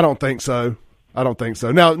 I don't think so. I don't think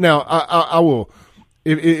so. Now, I will.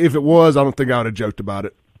 If it was, I don't think I would have joked about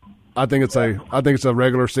it. I think it's a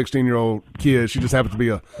regular 16-year-old kid. She just happens to be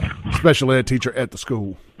a special ed teacher at the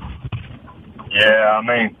school. Yeah, I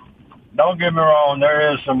mean, don't get me wrong.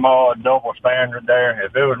 There is some double standard there.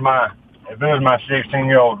 If it was my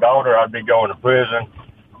 16-year-old daughter, I'd be going to prison.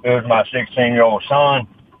 If it was my 16-year-old son,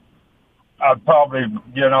 I'd probably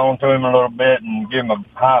get on to him a little bit and give him a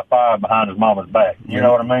high five behind his mama's back. You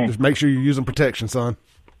know what I mean? Just make sure you're using protection, son.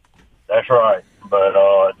 That's right. But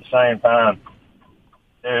at the same time,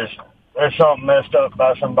 there's something messed up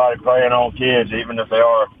by somebody preying on kids, even if they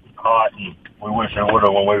are hot, and we wish they would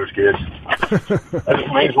have when we was kids. That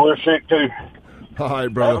just means we're sick too. All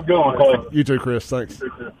right, brother. Have a good one, Clay. You too, Chris. Thanks.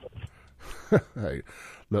 Hey,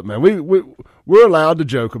 look, man, we're allowed to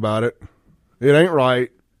joke about it. It ain't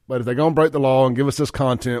right, but if they're gonna break the law and give us this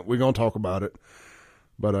content, we're gonna talk about it.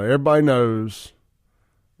 But everybody knows.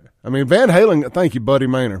 I mean, Van Halen. Thank you, Buddy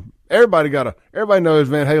Maynard. Everybody knows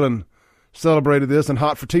Van Halen celebrated this and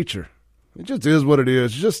Hot for Teacher. It just is what it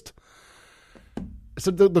is.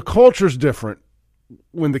 The culture's different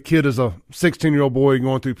when the kid is a 16-year-old boy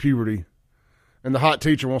going through puberty and the hot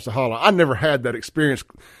teacher wants to holler. I never had that experience.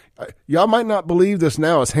 Y'all might not believe this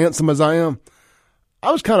now, as handsome as I am.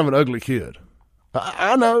 I was kind of an ugly kid.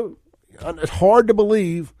 I know. It's hard to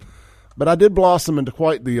believe, but I did blossom into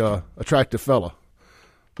quite the attractive fella.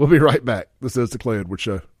 We'll be right back. This is the Clay Edwards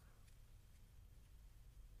Show.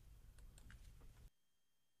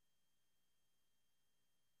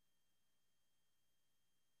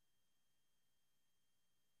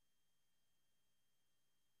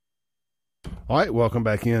 All right, welcome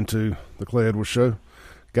back into the Clay Edwards Show.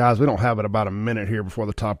 Guys, we don't have it about a minute here before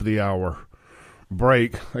the top of the hour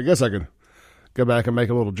break. I guess I could go back and make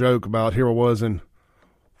a little joke about here I was in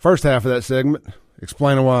first half of that segment,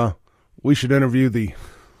 explaining why we should interview the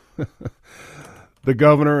the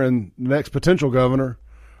governor and the next potential governor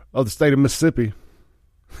of the state of Mississippi.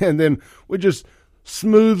 And then we just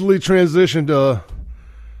smoothly transitioned to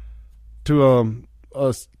a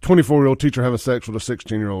 24-year-old teacher having sex with a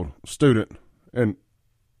 16-year-old student and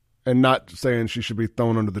not saying she should be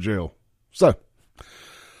thrown under the jail. So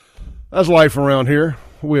that's life around here.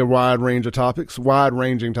 We have a wide-ranging topics.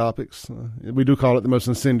 We do call it the most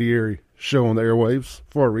incendiary show on the airwaves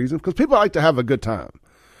for a reason, because people like to have a good time.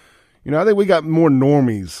 You know, I think we got more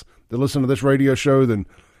normies that listen to this radio show than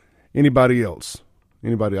anybody else.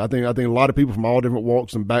 I think a lot of people from all different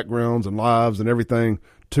walks and backgrounds and lives and everything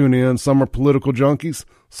tune in. Some are political junkies.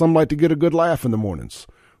 Some like to get a good laugh in the mornings.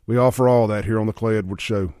 We offer all that here on the Clay Edwards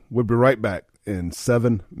Show. We'll be right back in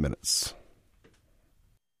 7 minutes.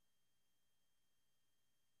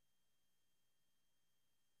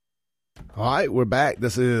 All right, we're back.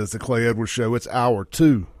 This is the Clay Edwards Show. It's hour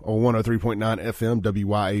 2 on 103.9 FM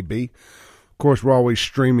WYAB. Of course, we're always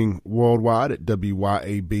streaming worldwide at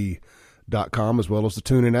WYAB.com as well as the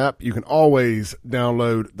TuneIn app. You can always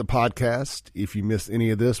download the podcast. If you miss any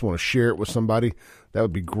of this, want to share it with somebody, that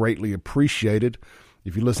would be greatly appreciated.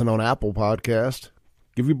 If you listen on Apple Podcast,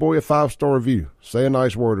 Give your boy a 5-star review. Say a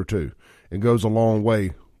nice word or two. It goes a long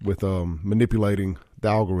way with manipulating the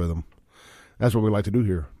algorithm. That's what we like to do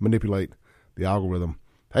here, manipulate the algorithm.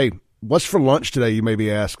 Hey, what's for lunch today, you may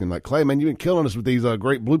be asking? Like, Clay, man, you've been killing us with these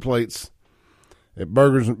great blue plates at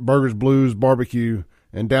Burgers Blues Barbecue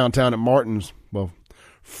and downtown at Martin's. Well,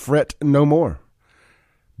 fret no more.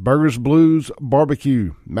 Burgers Blues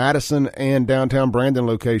Barbecue, Madison and downtown Brandon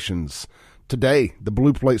locations. Today, the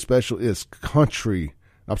blue plate special is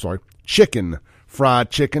chicken, fried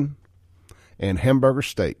chicken, and hamburger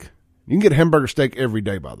steak. You can get hamburger steak every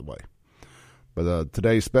day, by the way. But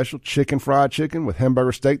today's special, chicken fried chicken with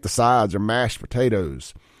hamburger steak. The sides are mashed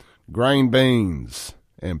potatoes, green beans,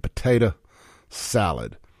 and potato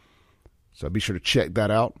salad. So be sure to check that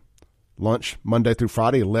out. Lunch, Monday through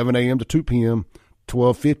Friday, 11 a.m. to 2 p.m.,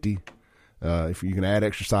 $12.50. If you can add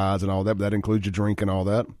exercise and all that, but that includes your drink and all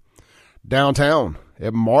that. Downtown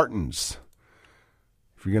at Martin's,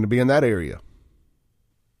 if you're going to be in that area,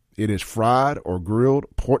 it is fried or grilled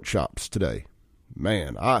pork chops today.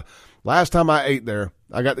 Man, last time I ate there,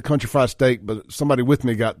 I got the country fried steak, but somebody with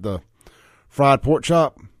me got the fried pork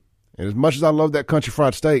chop. And as much as I love that country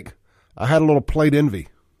fried steak, I had a little plate envy.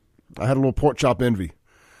 I had a little pork chop envy.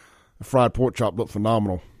 The fried pork chop looked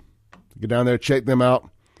phenomenal. Get down there, check them out.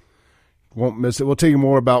 Won't miss it. We'll tell you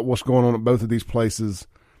more about what's going on at both of these places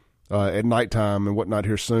at nighttime and whatnot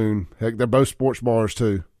here soon. Heck, they're both sports bars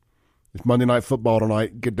too. It's Monday Night Football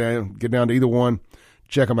tonight. Get down to either one.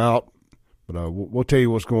 Check them out. But we'll tell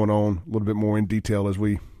you what's going on a little bit more in detail as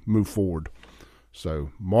we move forward.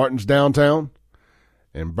 So Martin's downtown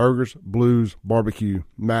and Burgers Blues Barbecue,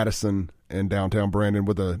 Madison and downtown Brandon,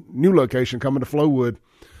 with a new location coming to Flowood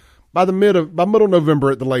by middle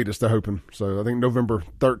November at the latest, they're hoping. So I think November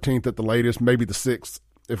 13th at the latest, maybe the 6th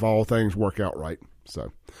if all things work out right.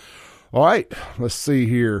 So, all right, let's see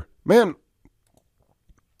here. Man,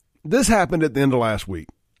 this happened at the end of last week.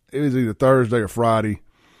 It was either Thursday or Friday,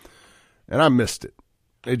 and I missed it.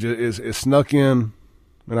 It snuck in,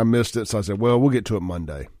 and I missed it, so I said, well, we'll get to it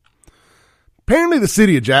Monday. Apparently the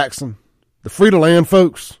city of Jackson, the Free-to-Land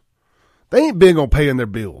folks, they ain't big on paying their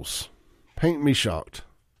bills. Paint me shocked.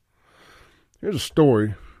 Here's a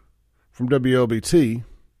story from WLBT.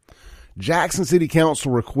 Jackson City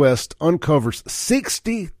Council request uncovers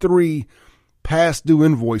 63 past due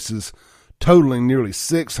invoices totaling nearly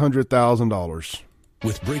 $600,000.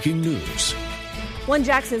 With breaking news. One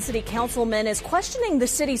Jackson City councilman is questioning the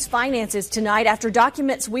city's finances tonight after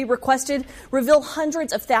documents we requested reveal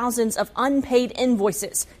hundreds of thousands of unpaid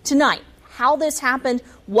invoices. Tonight, how this happened,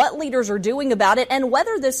 what leaders are doing about it, and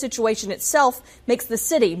whether this situation itself makes the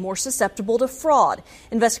city more susceptible to fraud.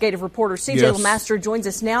 Investigative reporter CJ Lemaster joins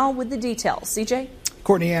us now with the details. CJ?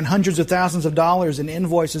 Courtney Ann, hundreds of thousands of dollars in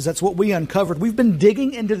invoices. That's what we uncovered. We've been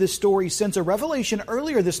digging into this story since a revelation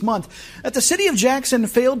earlier this month that the city of Jackson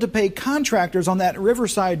failed to pay contractors on that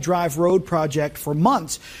Riverside Drive road project for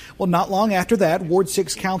months. Well, not long after that, Ward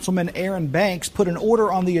 6 Councilman Aaron Banks put an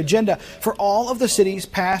order on the agenda for all of the city's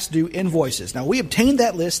past due invoices. Now, we obtained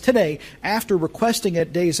that list today after requesting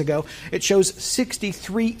it days ago. It shows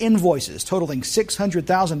 63 invoices totaling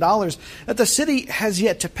 $600,000 that the city has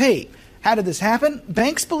yet to pay. How did this happen?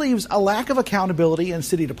 Banks believes a lack of accountability in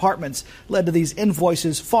city departments led to these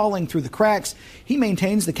invoices falling through the cracks. He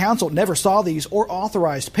maintains the council never saw these or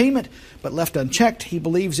authorized payment, but left unchecked, he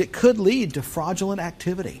believes it could lead to fraudulent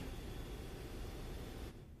activity.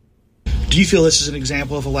 Do you feel this is an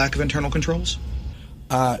example of a lack of internal controls?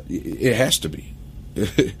 It has to be.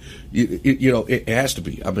 It has to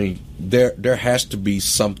be. I mean, there has to be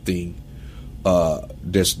something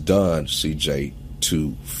that's done, CJ,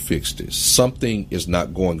 to fix this. Something is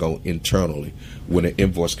not going on internally when an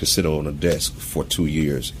invoice can sit on a desk for 2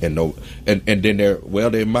 years and then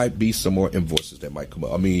there might be some more invoices that might come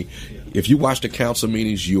up. I mean, if you watch the council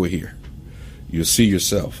meetings, you are here. You'll see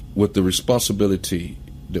yourself. With the responsibility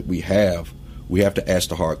that we have to ask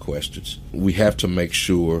the hard questions. We have to make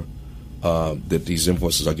sure that these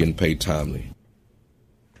invoices are getting paid timely.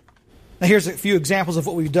 Now, here's a few examples of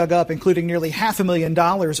what we've dug up, including nearly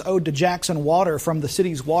 $500,000 owed to Jackson Water from the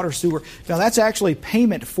city's water sewer. Now, that's actually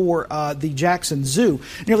payment for the Jackson Zoo.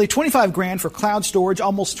 Nearly $25,000 for cloud storage,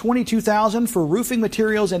 almost $22,000 for roofing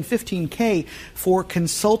materials, and $15,000 for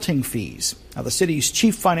consulting fees. Now, the city's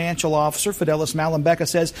chief financial officer, Fidelis Malembeka,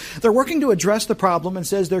 says they're working to address the problem and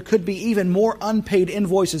says there could be even more unpaid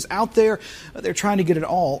invoices out there. They're trying to get it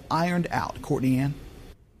all ironed out. Courtney Ann.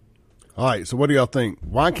 All right, so what do y'all think?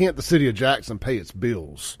 Why can't the city of Jackson pay its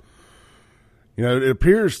bills? You know, it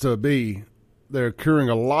appears to be they're incurring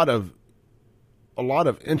a lot of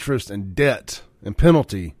interest and debt and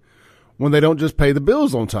penalty when they don't just pay the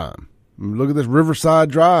bills on time. Look at this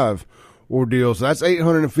Riverside Drive ordeal. So that's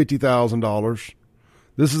 $850,000.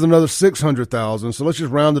 This is another $600,000. So let's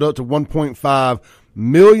just round it up to $1.5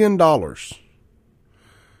 million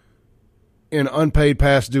in unpaid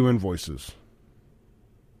past due invoices.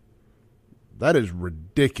 That is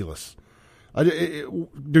ridiculous.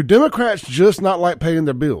 Do Democrats just not like paying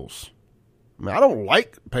their bills? I mean, I don't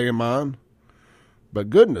like paying mine,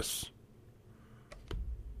 but goodness.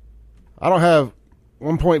 I don't have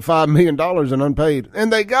 $1.5 million in unpaid,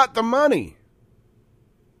 and they got the money.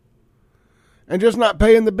 And just not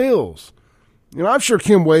paying the bills. You know, I'm sure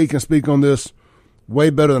Kim Wade can speak on this way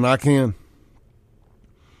better than I can.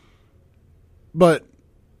 But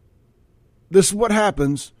this is what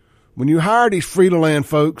happens when you hire these free-to-land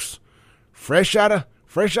folks fresh out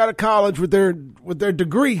of college with their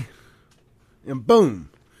degree, and boom,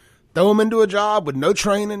 throw them into a job with no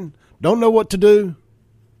training, don't know what to do,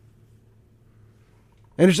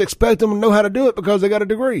 and just expect them to know how to do it because they got a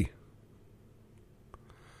degree.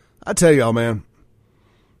 I tell y'all, man,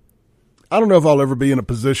 I don't know if I'll ever be in a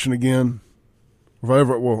position again. I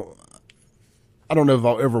don't know if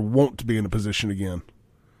I'll ever want to be in a position again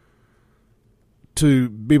to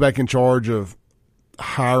be back in charge of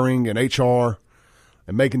hiring and HR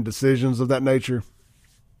and making decisions of that nature.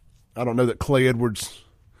 I don't know that Clay Edwards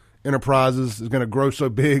Enterprises is going to grow so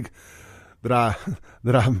big that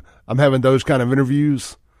I'm having those kind of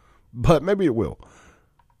interviews, but maybe it will.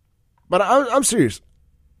 But I'm serious.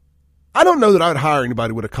 I don't know that I would hire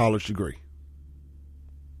anybody with a college degree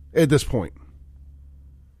at this point,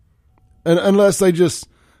 and unless they just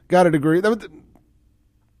got a degree.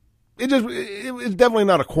 It's definitely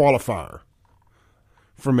not a qualifier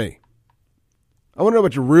for me. I want to know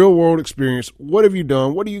about your real world experience. What have you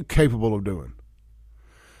done? What are you capable of doing?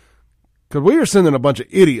 Because we are sending a bunch of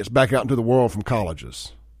idiots back out into the world from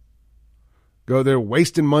colleges. Go there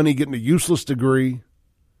wasting money, getting a useless degree,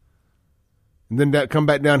 and then come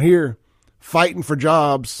back down here fighting for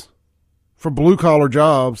jobs, for blue-collar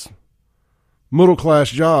jobs, middle-class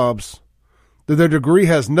jobs that their degree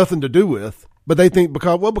has nothing to do with, but they think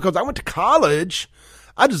because I went to college,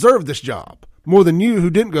 I deserve this job more than you who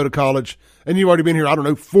didn't go to college and you've already been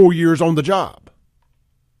here, 4 years on the job.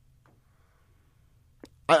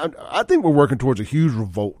 I think we're working towards a huge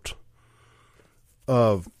revolt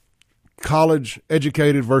of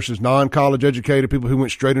college-educated versus non-college educated, people who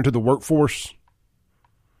went straight into the workforce,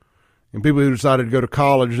 and people who decided to go to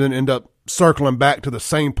college and then end up circling back to the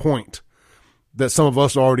same point that some of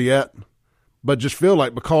us are already at, but just feel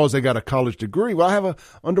like because they got a college degree, well, I have an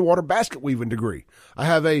underwater basket weaving degree. I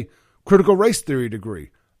have a critical race theory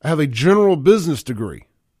degree. I have a general business degree.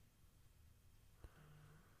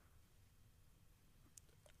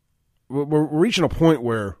 We're reaching a point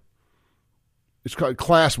where it's called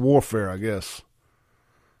class warfare, I guess.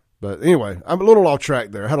 But anyway, I'm a little off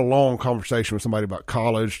track there. I had a long conversation with somebody about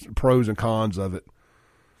college, pros and cons of it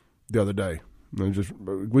the other day.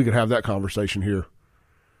 We could have that conversation here.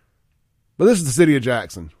 But this is the city of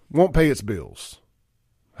Jackson. Won't pay its bills.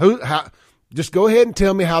 Just go ahead and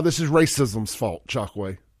tell me how this is racism's fault,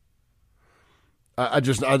 Chockway. I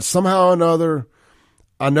somehow or another,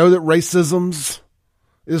 I know that racism's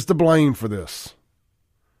is to blame for this.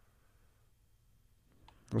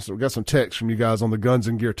 So we got some text from you guys on the Guns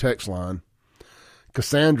and Gear text line.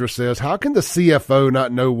 Cassandra says, how can the CFO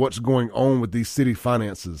not know what's going on with these city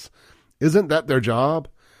finances? Isn't that their job?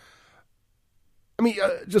 I mean,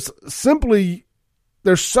 just simply,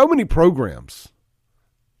 there's so many programs,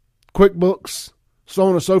 QuickBooks, so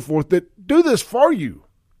on and so forth, that do this for you.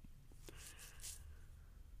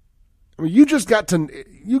 I mean,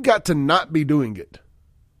 you got to not be doing it.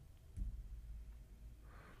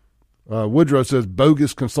 Woodrow says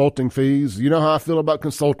bogus consulting fees. You know how I feel about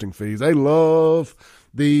consulting fees. They love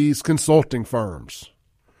these consulting firms.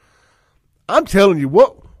 I'm telling you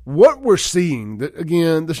what we're seeing, that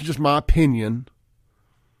again, this is just my opinion.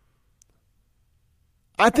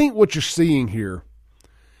 I think what you're seeing here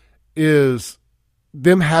is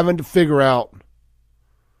them having to figure out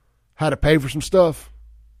how to pay for some stuff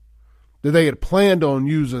that they had planned on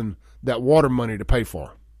using that water money to pay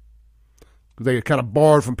for. They had kind of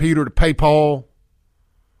borrowed from Peter to pay Paul.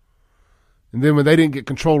 And then when they didn't get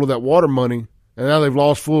control of that water money, and now they've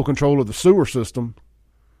lost full control of the sewer system,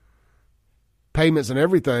 payments and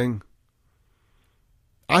everything,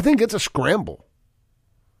 I think it's a scramble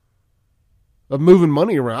of moving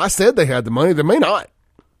money around. I said they had the money. They may not.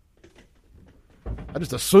 I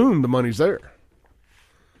just assume the money's there.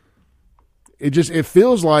 It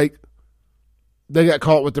feels like they got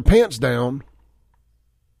caught with their pants down,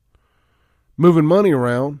 moving money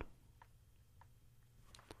around,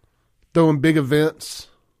 throwing big events,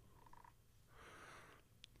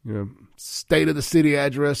 state of the city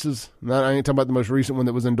addresses. I ain't talking about the most recent one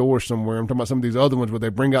that was endorsed somewhere. I'm talking about some of these other ones where they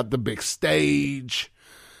bring out the big stage,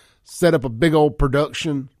 set up a big old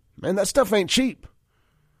production. Man, that stuff ain't cheap.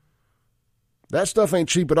 That stuff ain't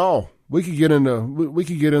cheap at all. We could get on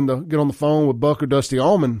the phone with Buck or Dusty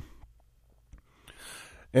Allman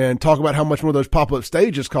and talk about how much one of those pop-up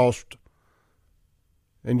stages cost.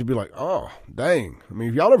 And you'd be like, oh, dang. I mean,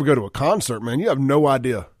 if y'all ever go to a concert, man, you have no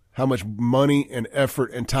idea how much money and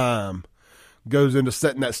effort and time goes into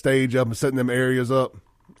setting that stage up and setting them areas up.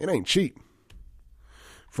 It ain't cheap.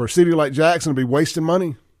 For a city like Jackson to be wasting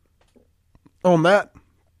money on that,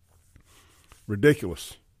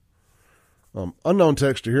 ridiculous. Unknown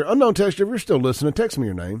texter here. Unknown texter, if you're still listening, text me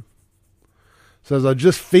your name. Says,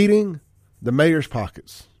 just feeding the mayor's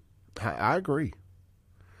pockets. I agree.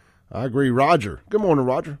 Roger. Good morning,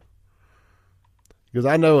 Roger. Because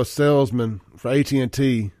I know a salesman for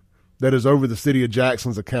AT&T that is over the city of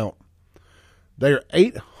Jackson's account. They are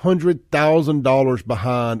 $800,000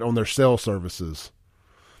 behind on their cell services.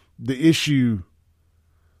 The issue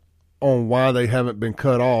on why they haven't been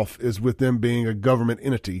cut off is with them being a government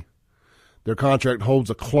entity. Their contract holds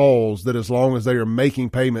a clause that as long as they are making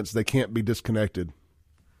payments, they can't be disconnected.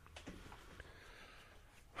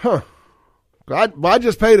 Huh. I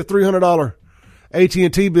just paid a $300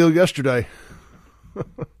 AT&T bill yesterday.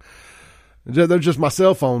 They're just my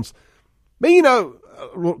cell phones. But, a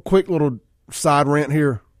quick little side rant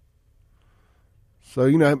here. So,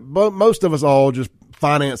 most of us all just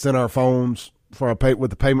financing our phones with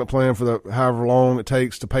the payment plan for however long it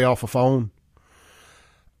takes to pay off a phone.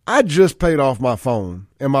 I just paid off my phone,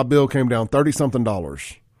 and my bill came down $30-something.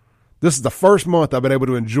 This is the first month I've been able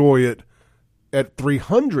to enjoy it at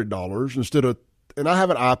 $300 instead of, and I have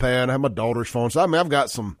an iPad, I have my daughter's phone, so I've got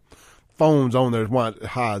some phones on there as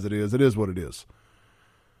high as it is what it is.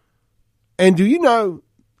 And do you know,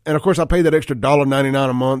 and of course I pay that extra $1.99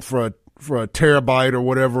 a month for a terabyte or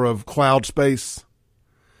whatever of cloud space.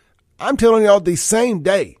 I'm telling y'all, the same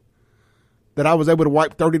day that I was able to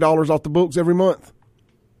wipe $30 off the books every month,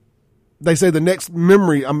 they say the next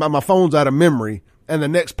memory, my phone's out of memory, and the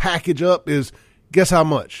next package up is, guess how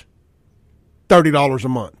much? $30 a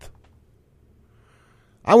month.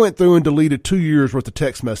 I went through and deleted 2 years worth of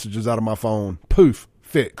text messages out of my phone. Poof,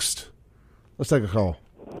 fixed. Let's take a call.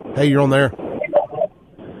 Hey, you're on there.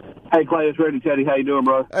 Hey, Clay, it's Reddy Teddy. How you doing,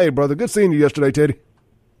 bro? Hey, brother. Good seeing you yesterday, Teddy.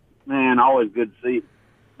 Man, always good to see you.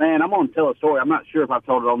 Man, I'm going to tell a story. I'm not sure if I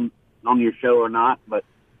told it on your show or not, but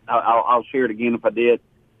I'll share it again if I did.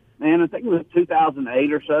 Man, I think it was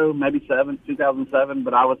 2008 or so, maybe 2007.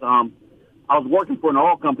 But I was working for an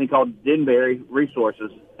oil company called Denbury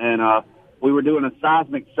Resources, and we were doing a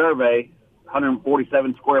seismic survey,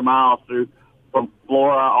 147 square miles from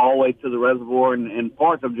Flora all the way to the reservoir and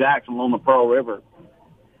parts of Jackson along the Pearl River.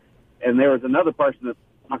 And there was another person that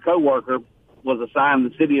my coworker was assigned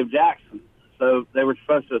the city of Jackson, so they were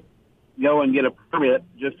supposed to go and get a permit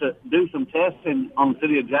just to do some testing on the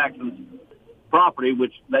city of Jackson's property,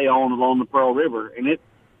 which they own along the Pearl River, and it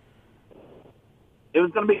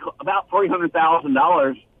was going to be about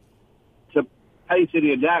 $300,000 to pay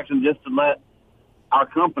City of Jackson just to let our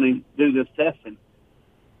company do this testing.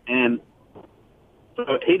 And so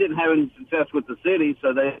he didn't have any success with the city,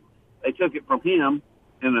 so they took it from him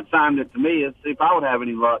and assigned it to me to see if I would have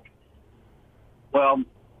any luck. Well,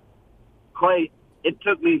 Clay, it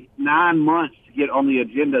took me 9 months to get on the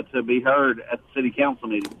agenda to be heard at the city council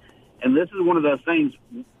meeting. And this is one of those things,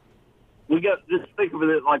 just think of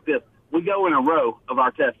it like this. We go in a row of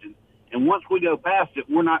our testing, and once we go past it,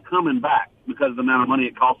 we're not coming back because of the amount of money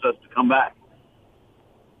it costs us to come back.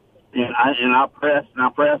 And I pressed, and I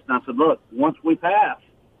said, look, once we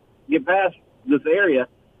get past this area,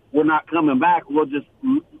 we're not coming back. We'll just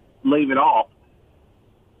leave it off.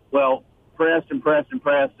 Well, pressed, and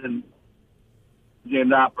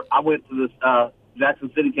I went to this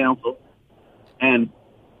Jackson City Council, and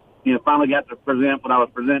finally got to present what I was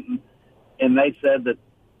presenting, and they said that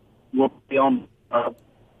we'll be on.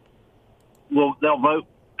 They'll vote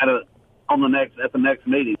at the next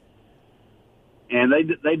meeting, and they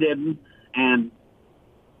didn't. And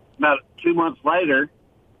about 2 months later,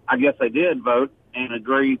 I guess they did vote and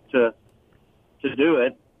agreed to do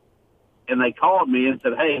it. And they called me and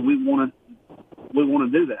said, "Hey, we want to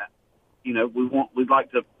do that. We'd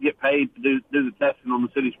like to get paid to do the testing on the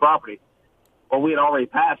city's property." Well, we had already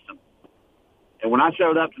passed them. And when I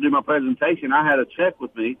showed up to do my presentation, I had a check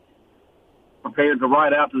with me prepared to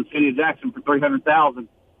write out to the city of Jackson for $300,000.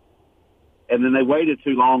 And then they waited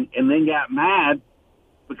too long and then got mad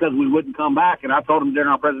because we wouldn't come back. And I told them during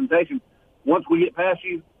our presentation, once we get past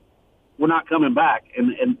you, we're not coming back.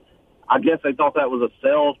 And I guess they thought that was a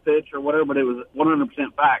sales pitch or whatever, but it was 100%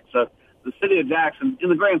 fact. So the city of Jackson, in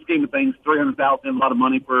the grand scheme of things, $300,000 is a lot of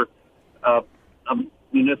money for a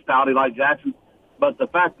municipality like Jackson. But the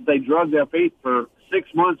fact that they drug their feet for 6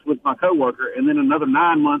 months with my coworker and then another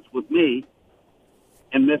 9 months with me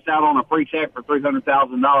and missed out on a free check for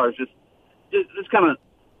 $300,000 just kind of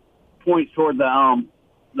points toward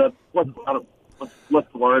what's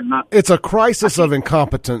the word? It's a crisis of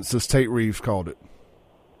incompetence, as Tate Reeves called it.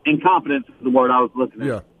 Incompetence is the word I was looking at.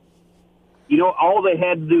 Yeah. You know, all they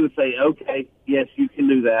had to do was say, okay, yes, you can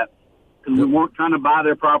do that. Because we weren't trying to buy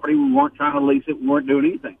their property. We weren't trying to lease it. We weren't doing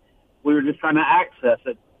anything. We were just trying to access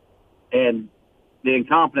it. And the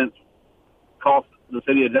incompetence cost the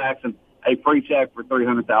city of Jackson a free check for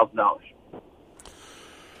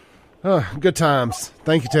 $300,000. Good times.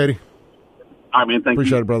 Thank you, Teddy. All right, man.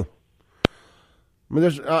 Appreciate it, brother. I mean,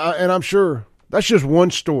 and I'm sure that's just one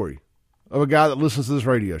story of a guy that listens to this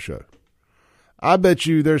radio show. I bet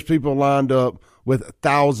you there's people lined up with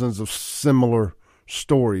thousands of similar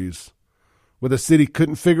stories where the city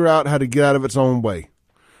couldn't figure out how to get out of its own way,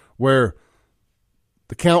 where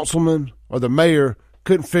the councilman or the mayor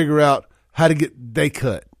couldn't figure out how to get they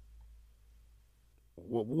cut.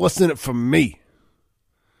 What's in it for me?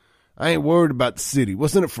 I ain't worried about the city.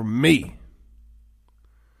 What's in it for me?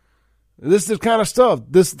 This is the kind of stuff.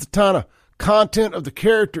 This is the kind of content of the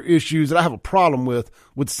character issues that I have a problem with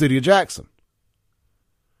the city of Jackson.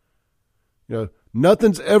 You know,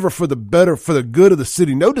 nothing's ever for the better, for the good of the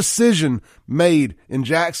city. No decision made in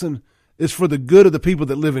Jackson is for the good of the people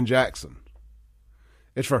that live in Jackson.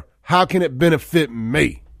 It's for how can it benefit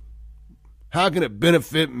me? How can it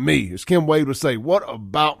benefit me? As Kim Wade would say, what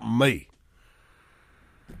about me?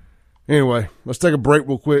 Anyway, let's take a break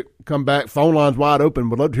real quick. Come back. Phone line's wide open.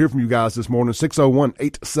 Would love to hear from you guys this morning.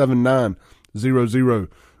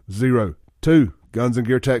 601-879-0002. Guns and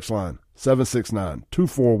Gear text line.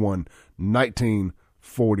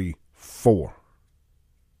 769-241-1944.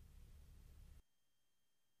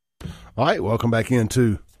 All right, welcome back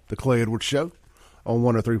into the Clay Edwards Show on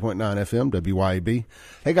 103.9 FM, WYAB.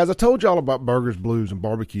 Hey, guys, I told y'all about Burgers, Blues, and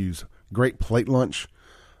Barbecues. Great plate lunch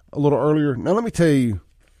a little earlier. Now, let me tell you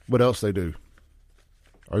what else they do.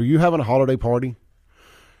 Are you having a holiday party,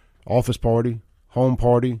 office party, home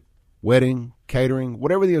party, wedding, catering,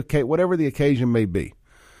 whatever the occasion may be?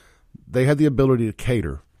 They have the ability to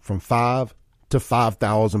cater from 5 to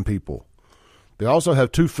 5,000 people. They also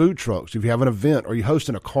have 2 food trucks. If you have an event or you're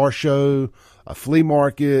hosting a car show, a flea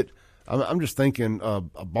market, I'm just thinking a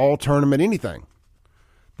ball tournament, anything.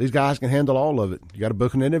 These guys can handle all of it. You got to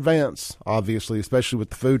book it in advance, obviously, especially with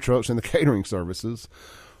the food trucks and the catering services.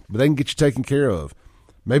 But they can get you taken care of.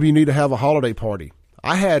 Maybe you need to have a holiday party.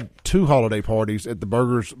 I had 2 holiday parties at the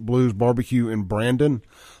Burgers, Blues Barbecue in Brandon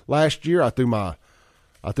last year. I threw my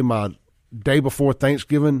day before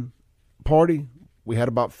Thanksgiving party. We had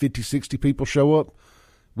about 50, 60 people show up.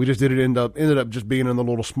 We just ended up just being in the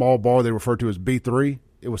little small bar they refer to as B3.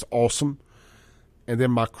 It was awesome. And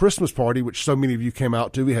then my Christmas party, which so many of you came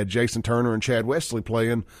out to, we had Jason Turner and Chad Wesley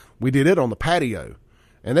playing. We did it on the patio.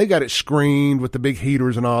 And they got it screened with the big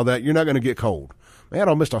heaters and all that. You're not going to get cold. We had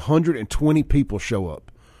almost 120 people show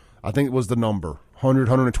up. I think it was the number, 100,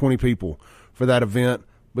 120 people for that event.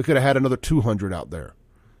 We could have had another 200 out there.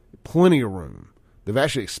 Plenty of room. They've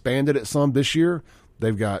actually expanded it some this year.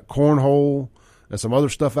 They've got cornhole and some other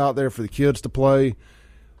stuff out there for the kids to play.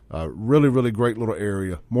 Really, really great little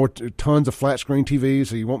area. Tons of flat screen TVs,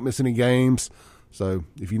 so you won't miss any games. So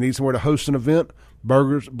if you need somewhere to host an event,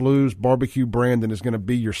 Burgers, Blues, Barbecue Brandon is going to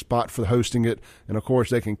be your spot for hosting it. And, of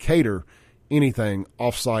course, they can cater anything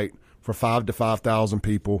off-site for 5 to 5,000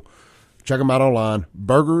 people. Check them out online,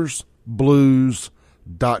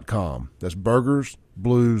 burgersblues.com. That's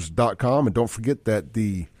burgersblues.com. And don't forget that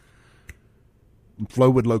the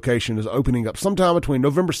Flowood location is opening up sometime between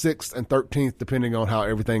November 6th and 13th, depending on how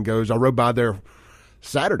everything goes. I rode by there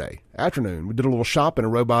Saturday afternoon. We did a little shopping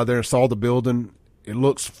and rode by there and saw the building. It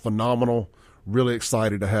looks phenomenal. Really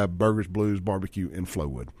excited to have Burgers, Blues, Barbecue in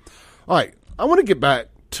Flowood. All right, I want to get back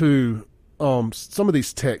to some of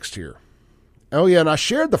these texts here. Oh, yeah, and I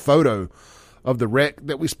shared the photo of the wreck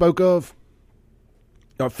that we spoke of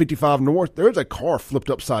on 55 North. There's a car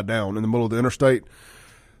flipped upside down in the middle of the interstate.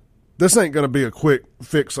 This ain't going to be a quick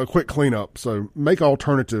fix, a quick cleanup, so make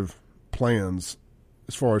alternative plans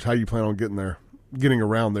as far as how you plan on getting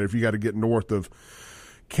around there if you got to get north of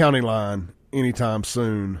County Line anytime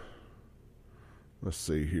soon. Let's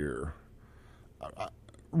see here.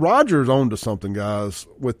 Rogers on to something, guys,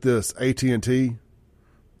 with this AT&T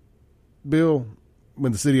bill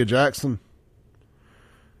with the city of Jackson.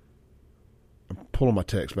 I'm pulling my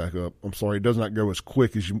text back up. I'm sorry, it does not go as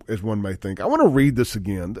quick as one may think. I want to read this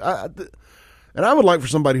again. And I would like for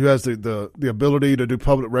somebody who has the ability to do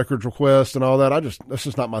public records requests and all that. That's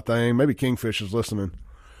just not my thing. Maybe Kingfish is listening.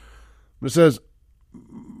 But it says,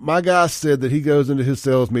 my guy said that he goes into his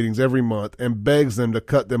sales meetings every month and begs them to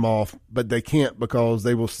cut them off, but they can't because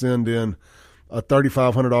they will send in a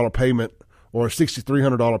 $3,500 payment or a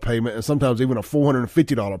 $6,300 payment and sometimes even a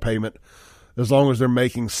 $450 payment. As long as they're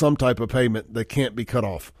making some type of payment, they can't be cut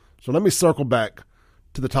off. So let me circle back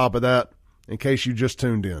to the top of that in case you just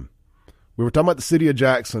tuned in. We were talking about the city of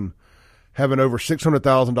Jackson having over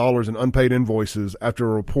 $600,000 in unpaid invoices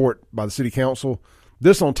after a report by the city council.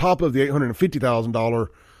 This on top of the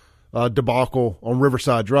 $850,000 debacle on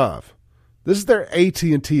Riverside Drive. This is their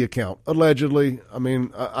AT&T account, allegedly. I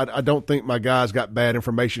mean, I don't think my guys got bad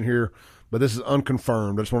information here, but this is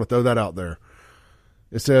unconfirmed. I just want to throw that out there.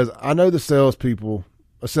 It says, I know the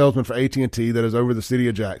a salesman for AT&T that is over the city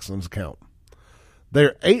of Jackson's account.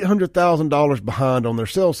 They're $800,000 behind on their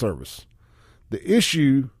cell service. The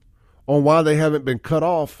issue on why they haven't been cut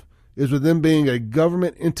off is with them being a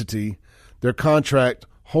government entity, their contract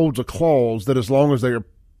holds a clause that as long as they're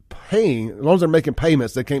making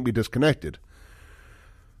payments, they can't be disconnected.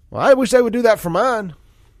 Well, I wish they would do that for mine.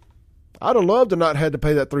 I'd have loved to not had to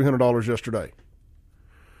pay that $300 yesterday.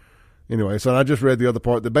 Anyway, so I just read the other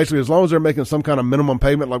part that basically as long as they're making some kind of minimum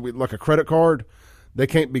payment like a credit card, they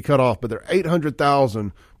can't be cut off. But they're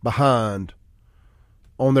 $800,000 behind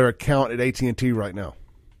on their account at AT&T right now.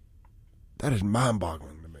 That is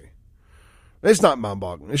mind-boggling to me. It's not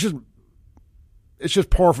mind-boggling. It's just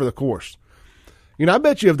par for the course. You know, I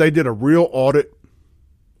bet you if they did a real audit,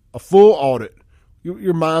 a full audit,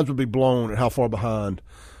 your minds would be blown at how far behind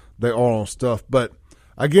they are on stuff. But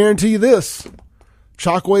I guarantee you this,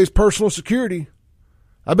 Chokwe's personal security,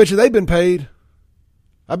 I bet you they've been paid.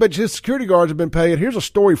 I bet you his security guards have been paid. Here's a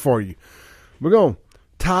story for you. We're going to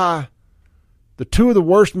tie the two of the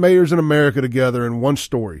worst mayors in America together in one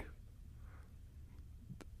story.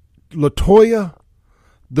 LaToya,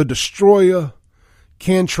 the Destroyer,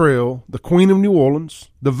 Cantrell, the Queen of New Orleans,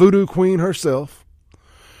 the Voodoo Queen herself.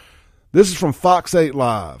 This is from Fox 8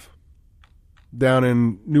 Live down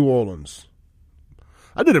in New Orleans.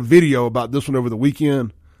 I did a video about this one over the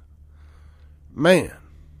weekend. Man,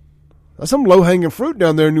 that's some low-hanging fruit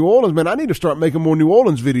down there in New Orleans, man. I need to start making more New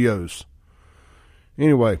Orleans videos.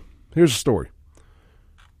 Anyway, here's the story.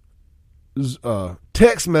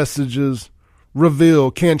 Text messages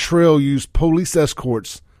reveal Cantrell used police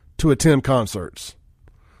escorts to attend concerts.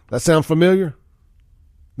 That sound familiar?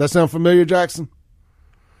 Jackson?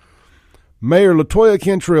 Mayor LaToya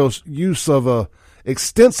Cantrell's use of a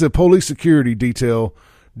extensive police security detail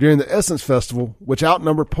during the Essence Festival, which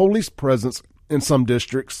outnumbered police presence in some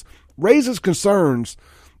districts, raises concerns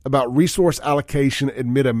about resource allocation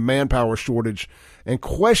amid a manpower shortage and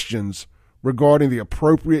questions regarding the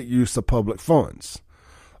appropriate use of public funds.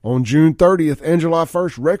 On June 30th and July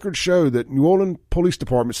 1st, records show that New Orleans Police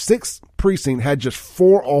Department's 6th precinct had just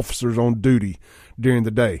 4 officers on duty during the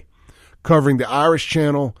day, covering the Irish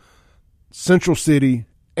Channel, Central City,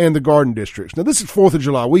 and the Garden Districts. Now, this is 4th of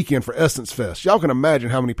July weekend for Essence Fest. Y'all can imagine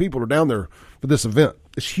how many people are down there for this event.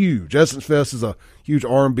 It's huge. Essence Fest is a huge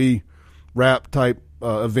R&B rap type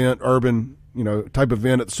event, urban, type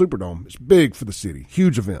event at the Superdome. It's big for the city.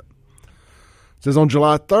 Huge event. It says on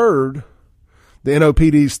July 3rd, the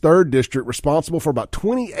NOPD's 3rd District, responsible for about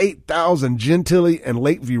 28,000 Gentilly and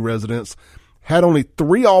Lakeview residents, had only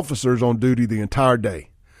 3 officers on duty the entire day.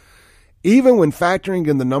 Even when factoring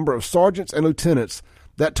in the number of sergeants and lieutenants,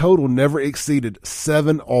 that total never exceeded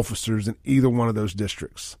 7 officers in either one of those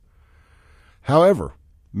districts. However,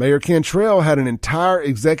 Mayor Cantrell had an entire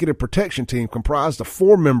executive protection team comprised of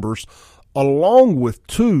 4 members, along with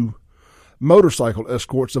 2 motorcycle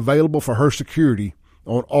escorts available for her security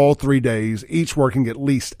on all 3 days, each working at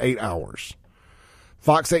least 8 hours.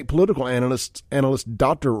 Fox 8 political analyst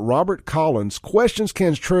Dr. Robert Collins questions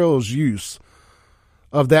Cantrell's use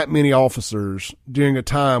of that many officers during a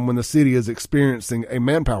time when the city is experiencing a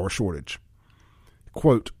manpower shortage.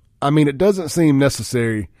 Quote, it doesn't seem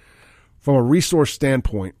necessary from a resource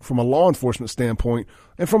standpoint, from a law enforcement standpoint,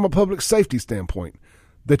 and from a public safety standpoint,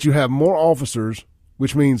 that you have more officers,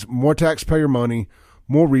 which means more taxpayer money,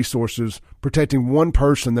 more resources, protecting one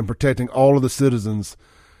person than protecting all of the citizens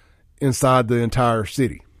inside the entire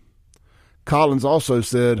city. Collins also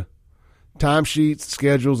said, timesheets,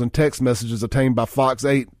 schedules, and text messages obtained by Fox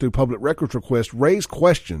 8 through public records requests raised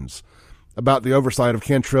questions about the oversight of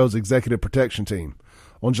Cantrell's executive protection team.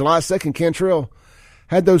 On July 2nd, Cantrell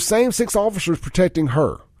had those same 6 officers protecting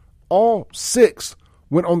her. All 6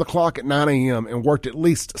 went on the clock at 9 a.m. and worked at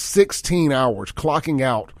least 16 hours, clocking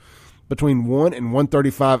out between 1 and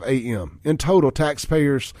 1:35 a.m. In total,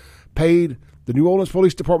 taxpayers paid the New Orleans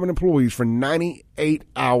Police Department employees for 98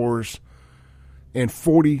 hours and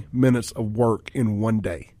 40 minutes of work in one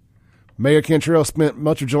day. Mayor Cantrell spent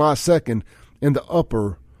much of July 2nd in the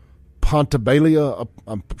upper Pontabalia,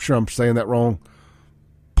 I'm sure I'm saying that wrong,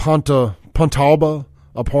 Pontalba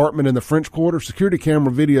apartment in the French Quarter. Security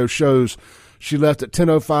camera video shows she left at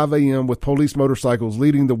 10:05 a.m. with police motorcycles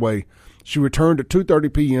leading the way. She returned at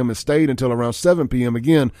 2:30 p.m. and stayed until around 7 p.m.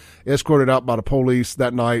 Again, escorted out by the police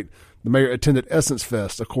that night. The mayor attended Essence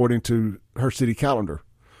Fest, according to her city calendar.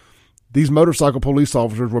 These motorcycle police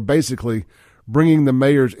officers were basically bringing the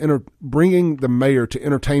mayor to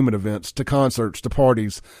entertainment events, to concerts, to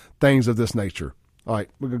parties, things of this nature. All right,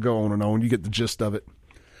 we're going to go on and on. You get the gist of it.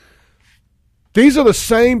 These are the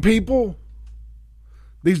same people,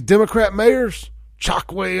 these Democrat mayors,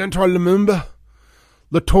 Chokwe Lumumba,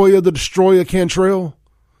 LaToya the Destroyer Cantrell,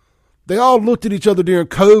 they all looked at each other during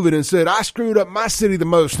COVID and said, I screwed up my city the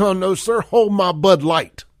most. Oh, no, sir, hold my Bud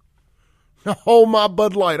Light. Now, hold my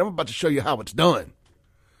Bud Light. I'm about to show you how it's done.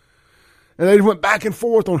 And they went back and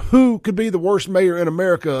forth on who could be the worst mayor in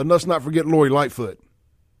America, and let's not forget Lori Lightfoot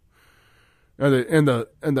and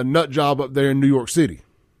the nut job up there in New York City.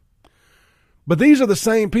 But these are the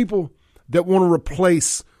same people that want to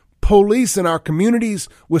replace police in our communities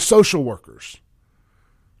with social workers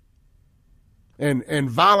and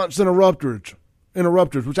violence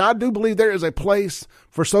interrupters, which I do believe there is a place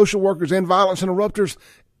for social workers and violence interrupters.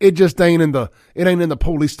 It just ain't in the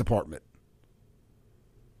police department.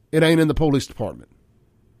 It ain't in the police department.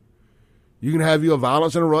 You can have you a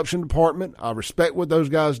violence interruption department. I respect what those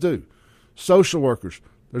guys do. Social workers,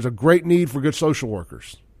 there's a great need for good social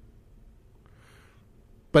workers.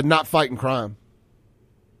 But not fighting crime.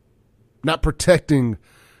 Not protecting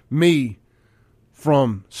me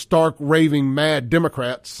from stark, raving, mad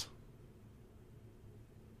Democrats.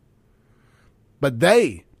 But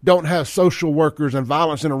they don't have social workers and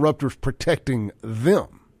violence interrupters protecting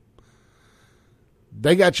them.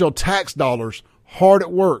 They got your tax dollars hard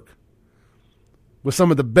at work with some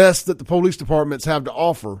of the best that the police departments have to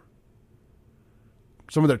offer.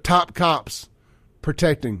 Some of their top cops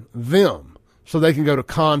protecting them so they can go to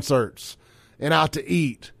concerts and out to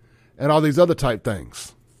eat and all these other type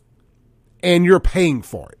things. And you're paying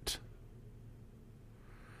for it.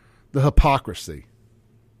 The hypocrisy.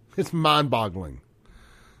 It's mind-boggling.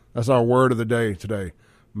 That's our word of the day today.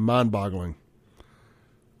 Mind-boggling.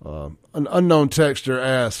 An unknown texter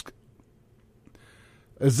asked,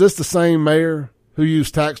 is this the same mayor who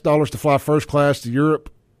used tax dollars to fly first class to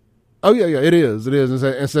Europe? Oh, yeah, it is. It is.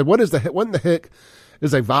 And said, what in the heck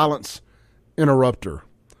is a violence interrupter?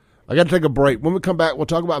 I got to take a break. When we come back, we'll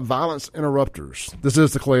talk about violence interrupters. This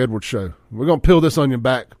is the Clay Edwards Show. We're going to peel this onion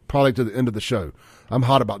back probably to the end of the show. I'm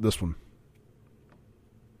hot about this one.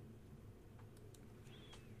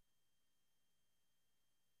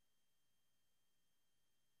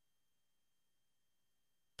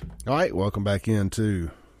 All right, welcome back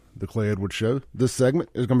into the Clay Edwards Show. This segment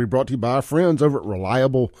is going to be brought to you by our friends over at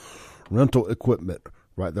Reliable Rental Equipment,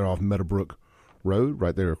 right there off Meadowbrook Road,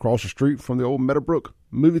 right there across the street from the old Meadowbrook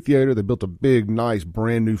movie theater. They built a big, nice,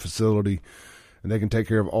 brand new facility, and they can take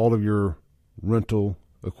care of all of your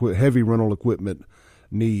heavy rental equipment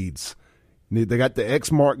needs. They got the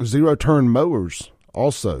Exmark zero-turn mowers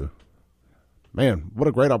also. Man, what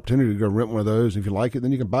a great opportunity to go rent one of those. If you like it,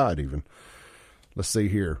 then you can buy it even. Let's see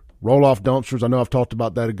here. Roll-off dumpsters. I know I've talked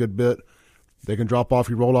about that a good bit. They can drop off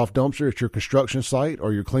your roll-off dumpster at your construction site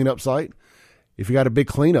or your cleanup site. If you got a big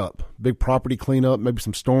cleanup, big property cleanup, maybe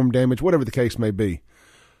some storm damage, whatever the case may be,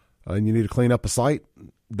 and you need to clean up a site,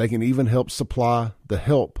 they can even help supply the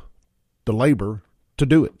labor to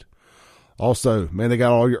do it. Also, man, they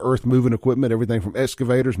got all your earth-moving equipment, everything from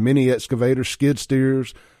excavators, mini excavators, skid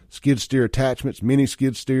steers, skid steer attachments, mini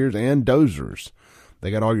skid steers, and dozers. They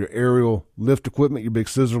got all your aerial lift equipment, your big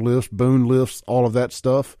scissor lifts, boom lifts, all of that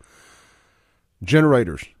stuff.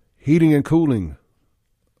 Generators, heating and cooling,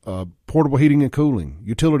 portable heating and cooling,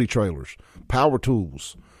 utility trailers, power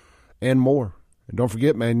tools, and more. And don't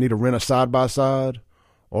forget, man, you need to rent a side-by-side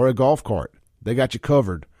or a golf cart. They got you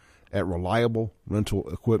covered at Reliable Rental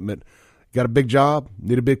Equipment. Got a big job,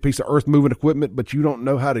 need a big piece of earth-moving equipment, but you don't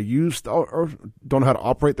know how to use or don't know how to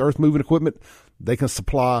operate the earth-moving equipment. They can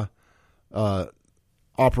supply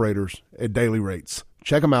operators at daily rates.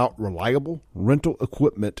 Check them out,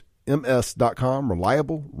 ReliableRentalEquipmentMS.com,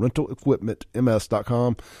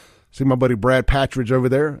 ReliableRentalEquipmentMS.com. See my buddy Brad Patridge over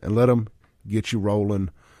there and let him get you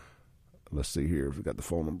rolling. Let's see here if we got the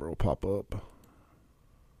phone number will pop up.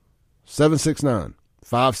 769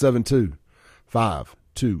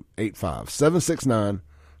 572-5285.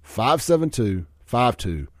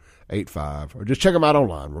 769-572-5285. Or just check them out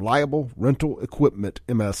online,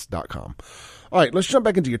 reliablerentalequipmentms.com. All right, let's jump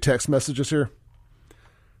back into your text messages here.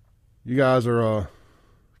 You guys are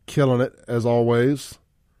killing it, as always.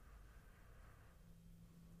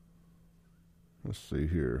 Let's see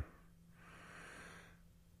here.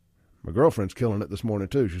 My girlfriend's killing it this morning,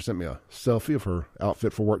 too. She sent me a selfie of her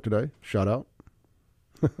outfit for work today. Shout out.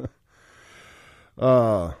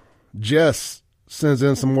 Jess sends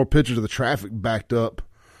in some more pictures of the traffic backed up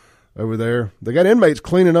over there. They got inmates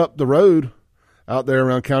cleaning up the road out there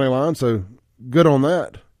around county line, so good on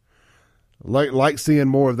that. Like seeing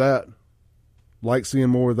more of that.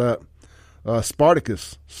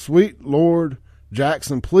 Spartacus, sweet Lord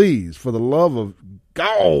Jackson, please, for the love of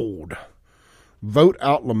God, vote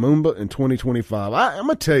out Lumumba in 2025. I'm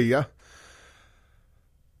going to tell you,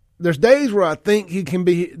 there's days where I think he can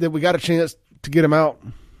be, that we got a chance to get him out.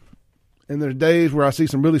 And there's days where I see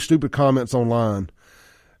some really stupid comments online.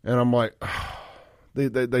 And I'm like, they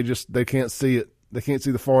can't see it. They can't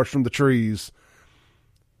see the forest from the trees.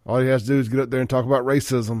 All he has to do is get up there and talk about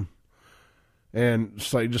racism. And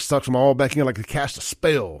so he just sucks them all back in like he cast a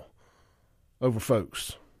spell over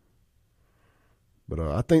folks. But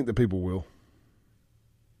I think that people will.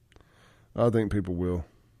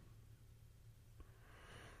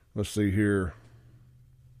 Let's see here.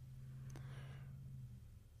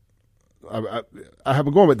 I have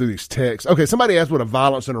been going back through these texts. Okay, somebody asked what a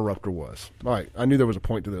violence interrupter was. All right, I knew there was a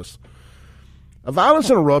point to this. A violence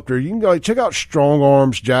interrupter, you can go check out Strong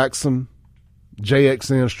Arms Jackson,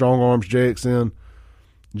 JXN, Strong Arms JXN,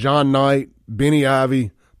 John Knight, Benny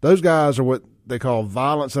Ivy. Those guys are what they call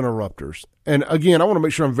violence interrupters. And again, I want to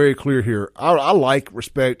make sure I'm very clear here. I like,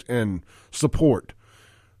 respect, and support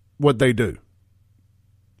what they do.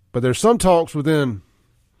 But there's some talks within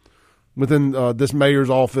this mayor's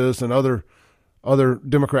office and other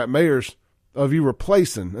Democrat mayors of you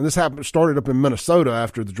replacing, and this started up in Minnesota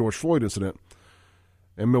after the George Floyd incident,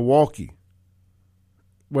 in Milwaukee,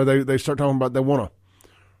 where they start talking about they want to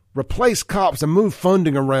replace cops and move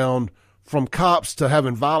funding around from cops to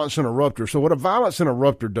having violence interrupters. So what a violence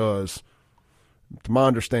interrupter does, to my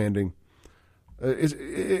understanding,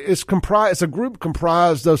 it's a group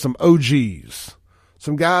comprised of some OGs,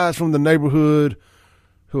 some guys from the neighborhood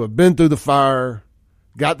who have been through the fire,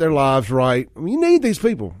 got their lives right. I mean, you need these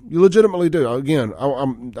people. You legitimately do. Again,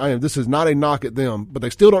 this is not a knock at them, but they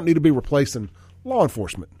still don't need to be replacing law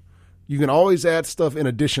enforcement. You can always add stuff in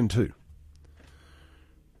addition to.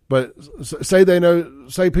 But say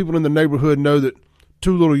people in the neighborhood know that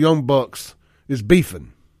two little young bucks is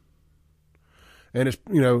beefing, and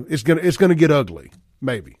it's gonna get ugly,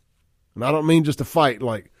 maybe. And I don't mean just a fight,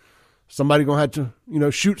 like somebody gonna have to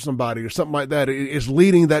shoot somebody or something like that. It's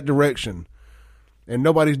leading that direction, and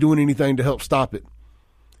nobody's doing anything to help stop it.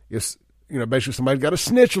 It's basically somebody's got to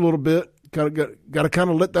snitch a little bit. Got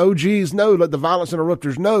to let the OGs know, let the violence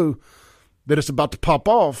interrupters know that it's about to pop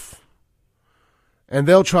off. And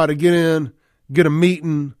they'll try to get in, get a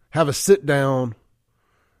meeting, have a sit down,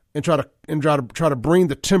 and try to bring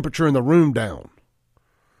the temperature in the room down.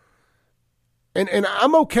 And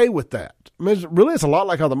I'm okay with that. I mean, it's a lot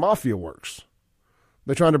like how the mafia works.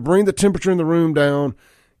 They're trying to bring the temperature in the room down,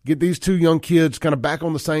 get these two young kids kind of back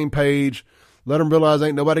on the same page, let them realize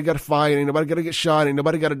ain't nobody got to fight, ain't nobody got to get shot, ain't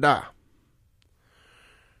nobody got to die.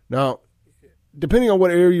 Now, depending on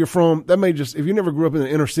what area you're from, that may just, if you never grew up in the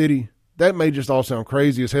inner city, that may just all sound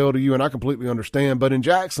crazy as hell to you, and I completely understand. But in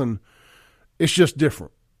Jackson, it's just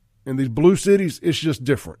different. In these blue cities, it's just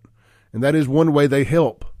different. And that is one way they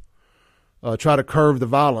help try to curb the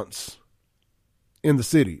violence in the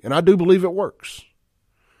city. And I do believe it works.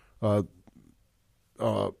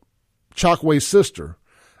 Chokwe's sister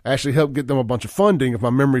actually helped get them a bunch of funding, if my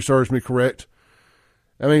memory serves me correct.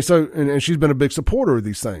 I mean, and she's been a big supporter of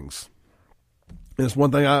these things. And it's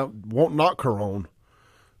one thing I won't knock her on,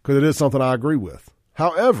 because it is something I agree with.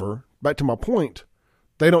 However, back to my point,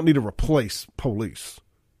 they don't need to replace police.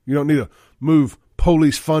 You don't need to move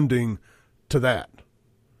police funding to that.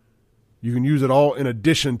 You can use it all in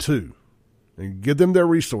addition to, and give them their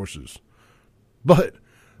resources. But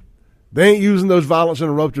they ain't using those violence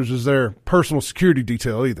interrupters as their personal security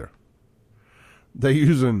detail either. They're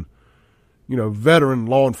using, veteran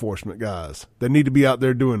law enforcement guys that need to be out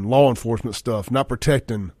there doing law enforcement stuff, not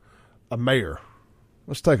protecting a mayor.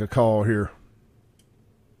 Let's take a call here.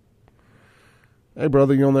 Hey,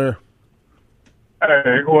 brother, you on there?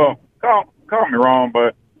 Hey, well, call me wrong,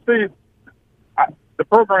 but see, the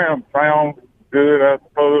program sounds good, I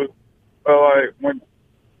suppose. But when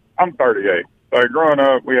I'm 38, growing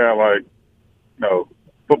up, we had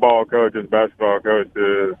football coaches, basketball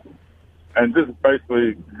coaches, and just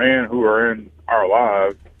basically men who are in our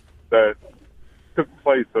lives that took the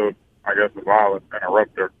place of, I guess, a violent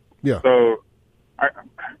interrupter. Yeah. So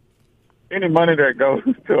any money that goes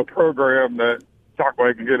to a program that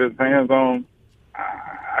Chokwe can get his hands on,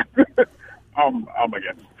 I'm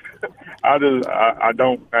against it. I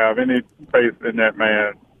don't have any faith in that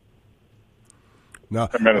man. No,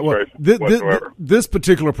 administration whatsoever. This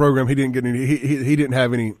particular program, he didn't get any. He didn't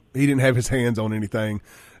have any. He didn't have his hands on anything,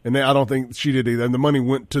 and I don't think she did either. And the money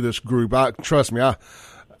went to this group. Trust me.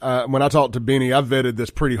 When I talked to Benny, I vetted this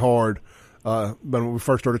pretty hard. When we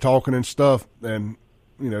first started talking and stuff, and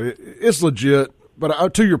it's legit.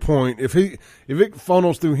 But to your point, if it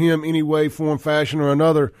funnels through him any way, form, fashion, or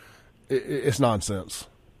another, it's nonsense.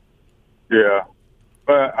 Yeah,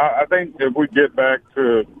 but I think if we get back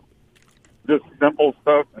to just simple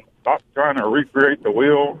stuff and stop trying to recreate the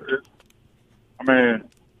wheel.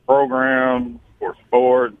 Programs for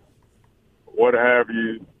sports, what have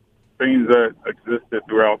you, things that existed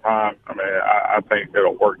throughout time. I think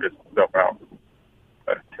it'll work itself out.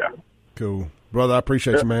 But, yeah. Cool. Brother, I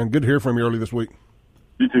appreciate you, man. Good to hear from you early this week.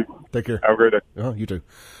 You too. Take care. Have a great day. You too.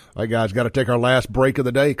 All right, guys, got to take our last break of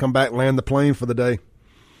the day. Come back, land the plane for the day.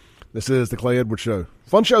 This is the Clay Edwards Show.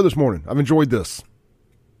 Fun show this morning. I've enjoyed this.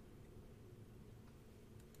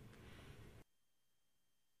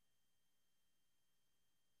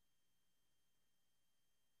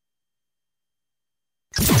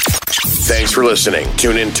 Thanks for listening.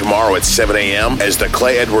 Tune in tomorrow at 7 a.m. as the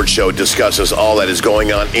Clay Edwards Show discusses all that is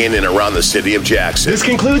going on in and around the city of Jackson. This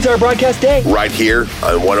concludes our broadcast day. Right here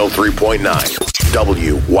on 103.9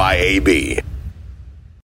 WYAB.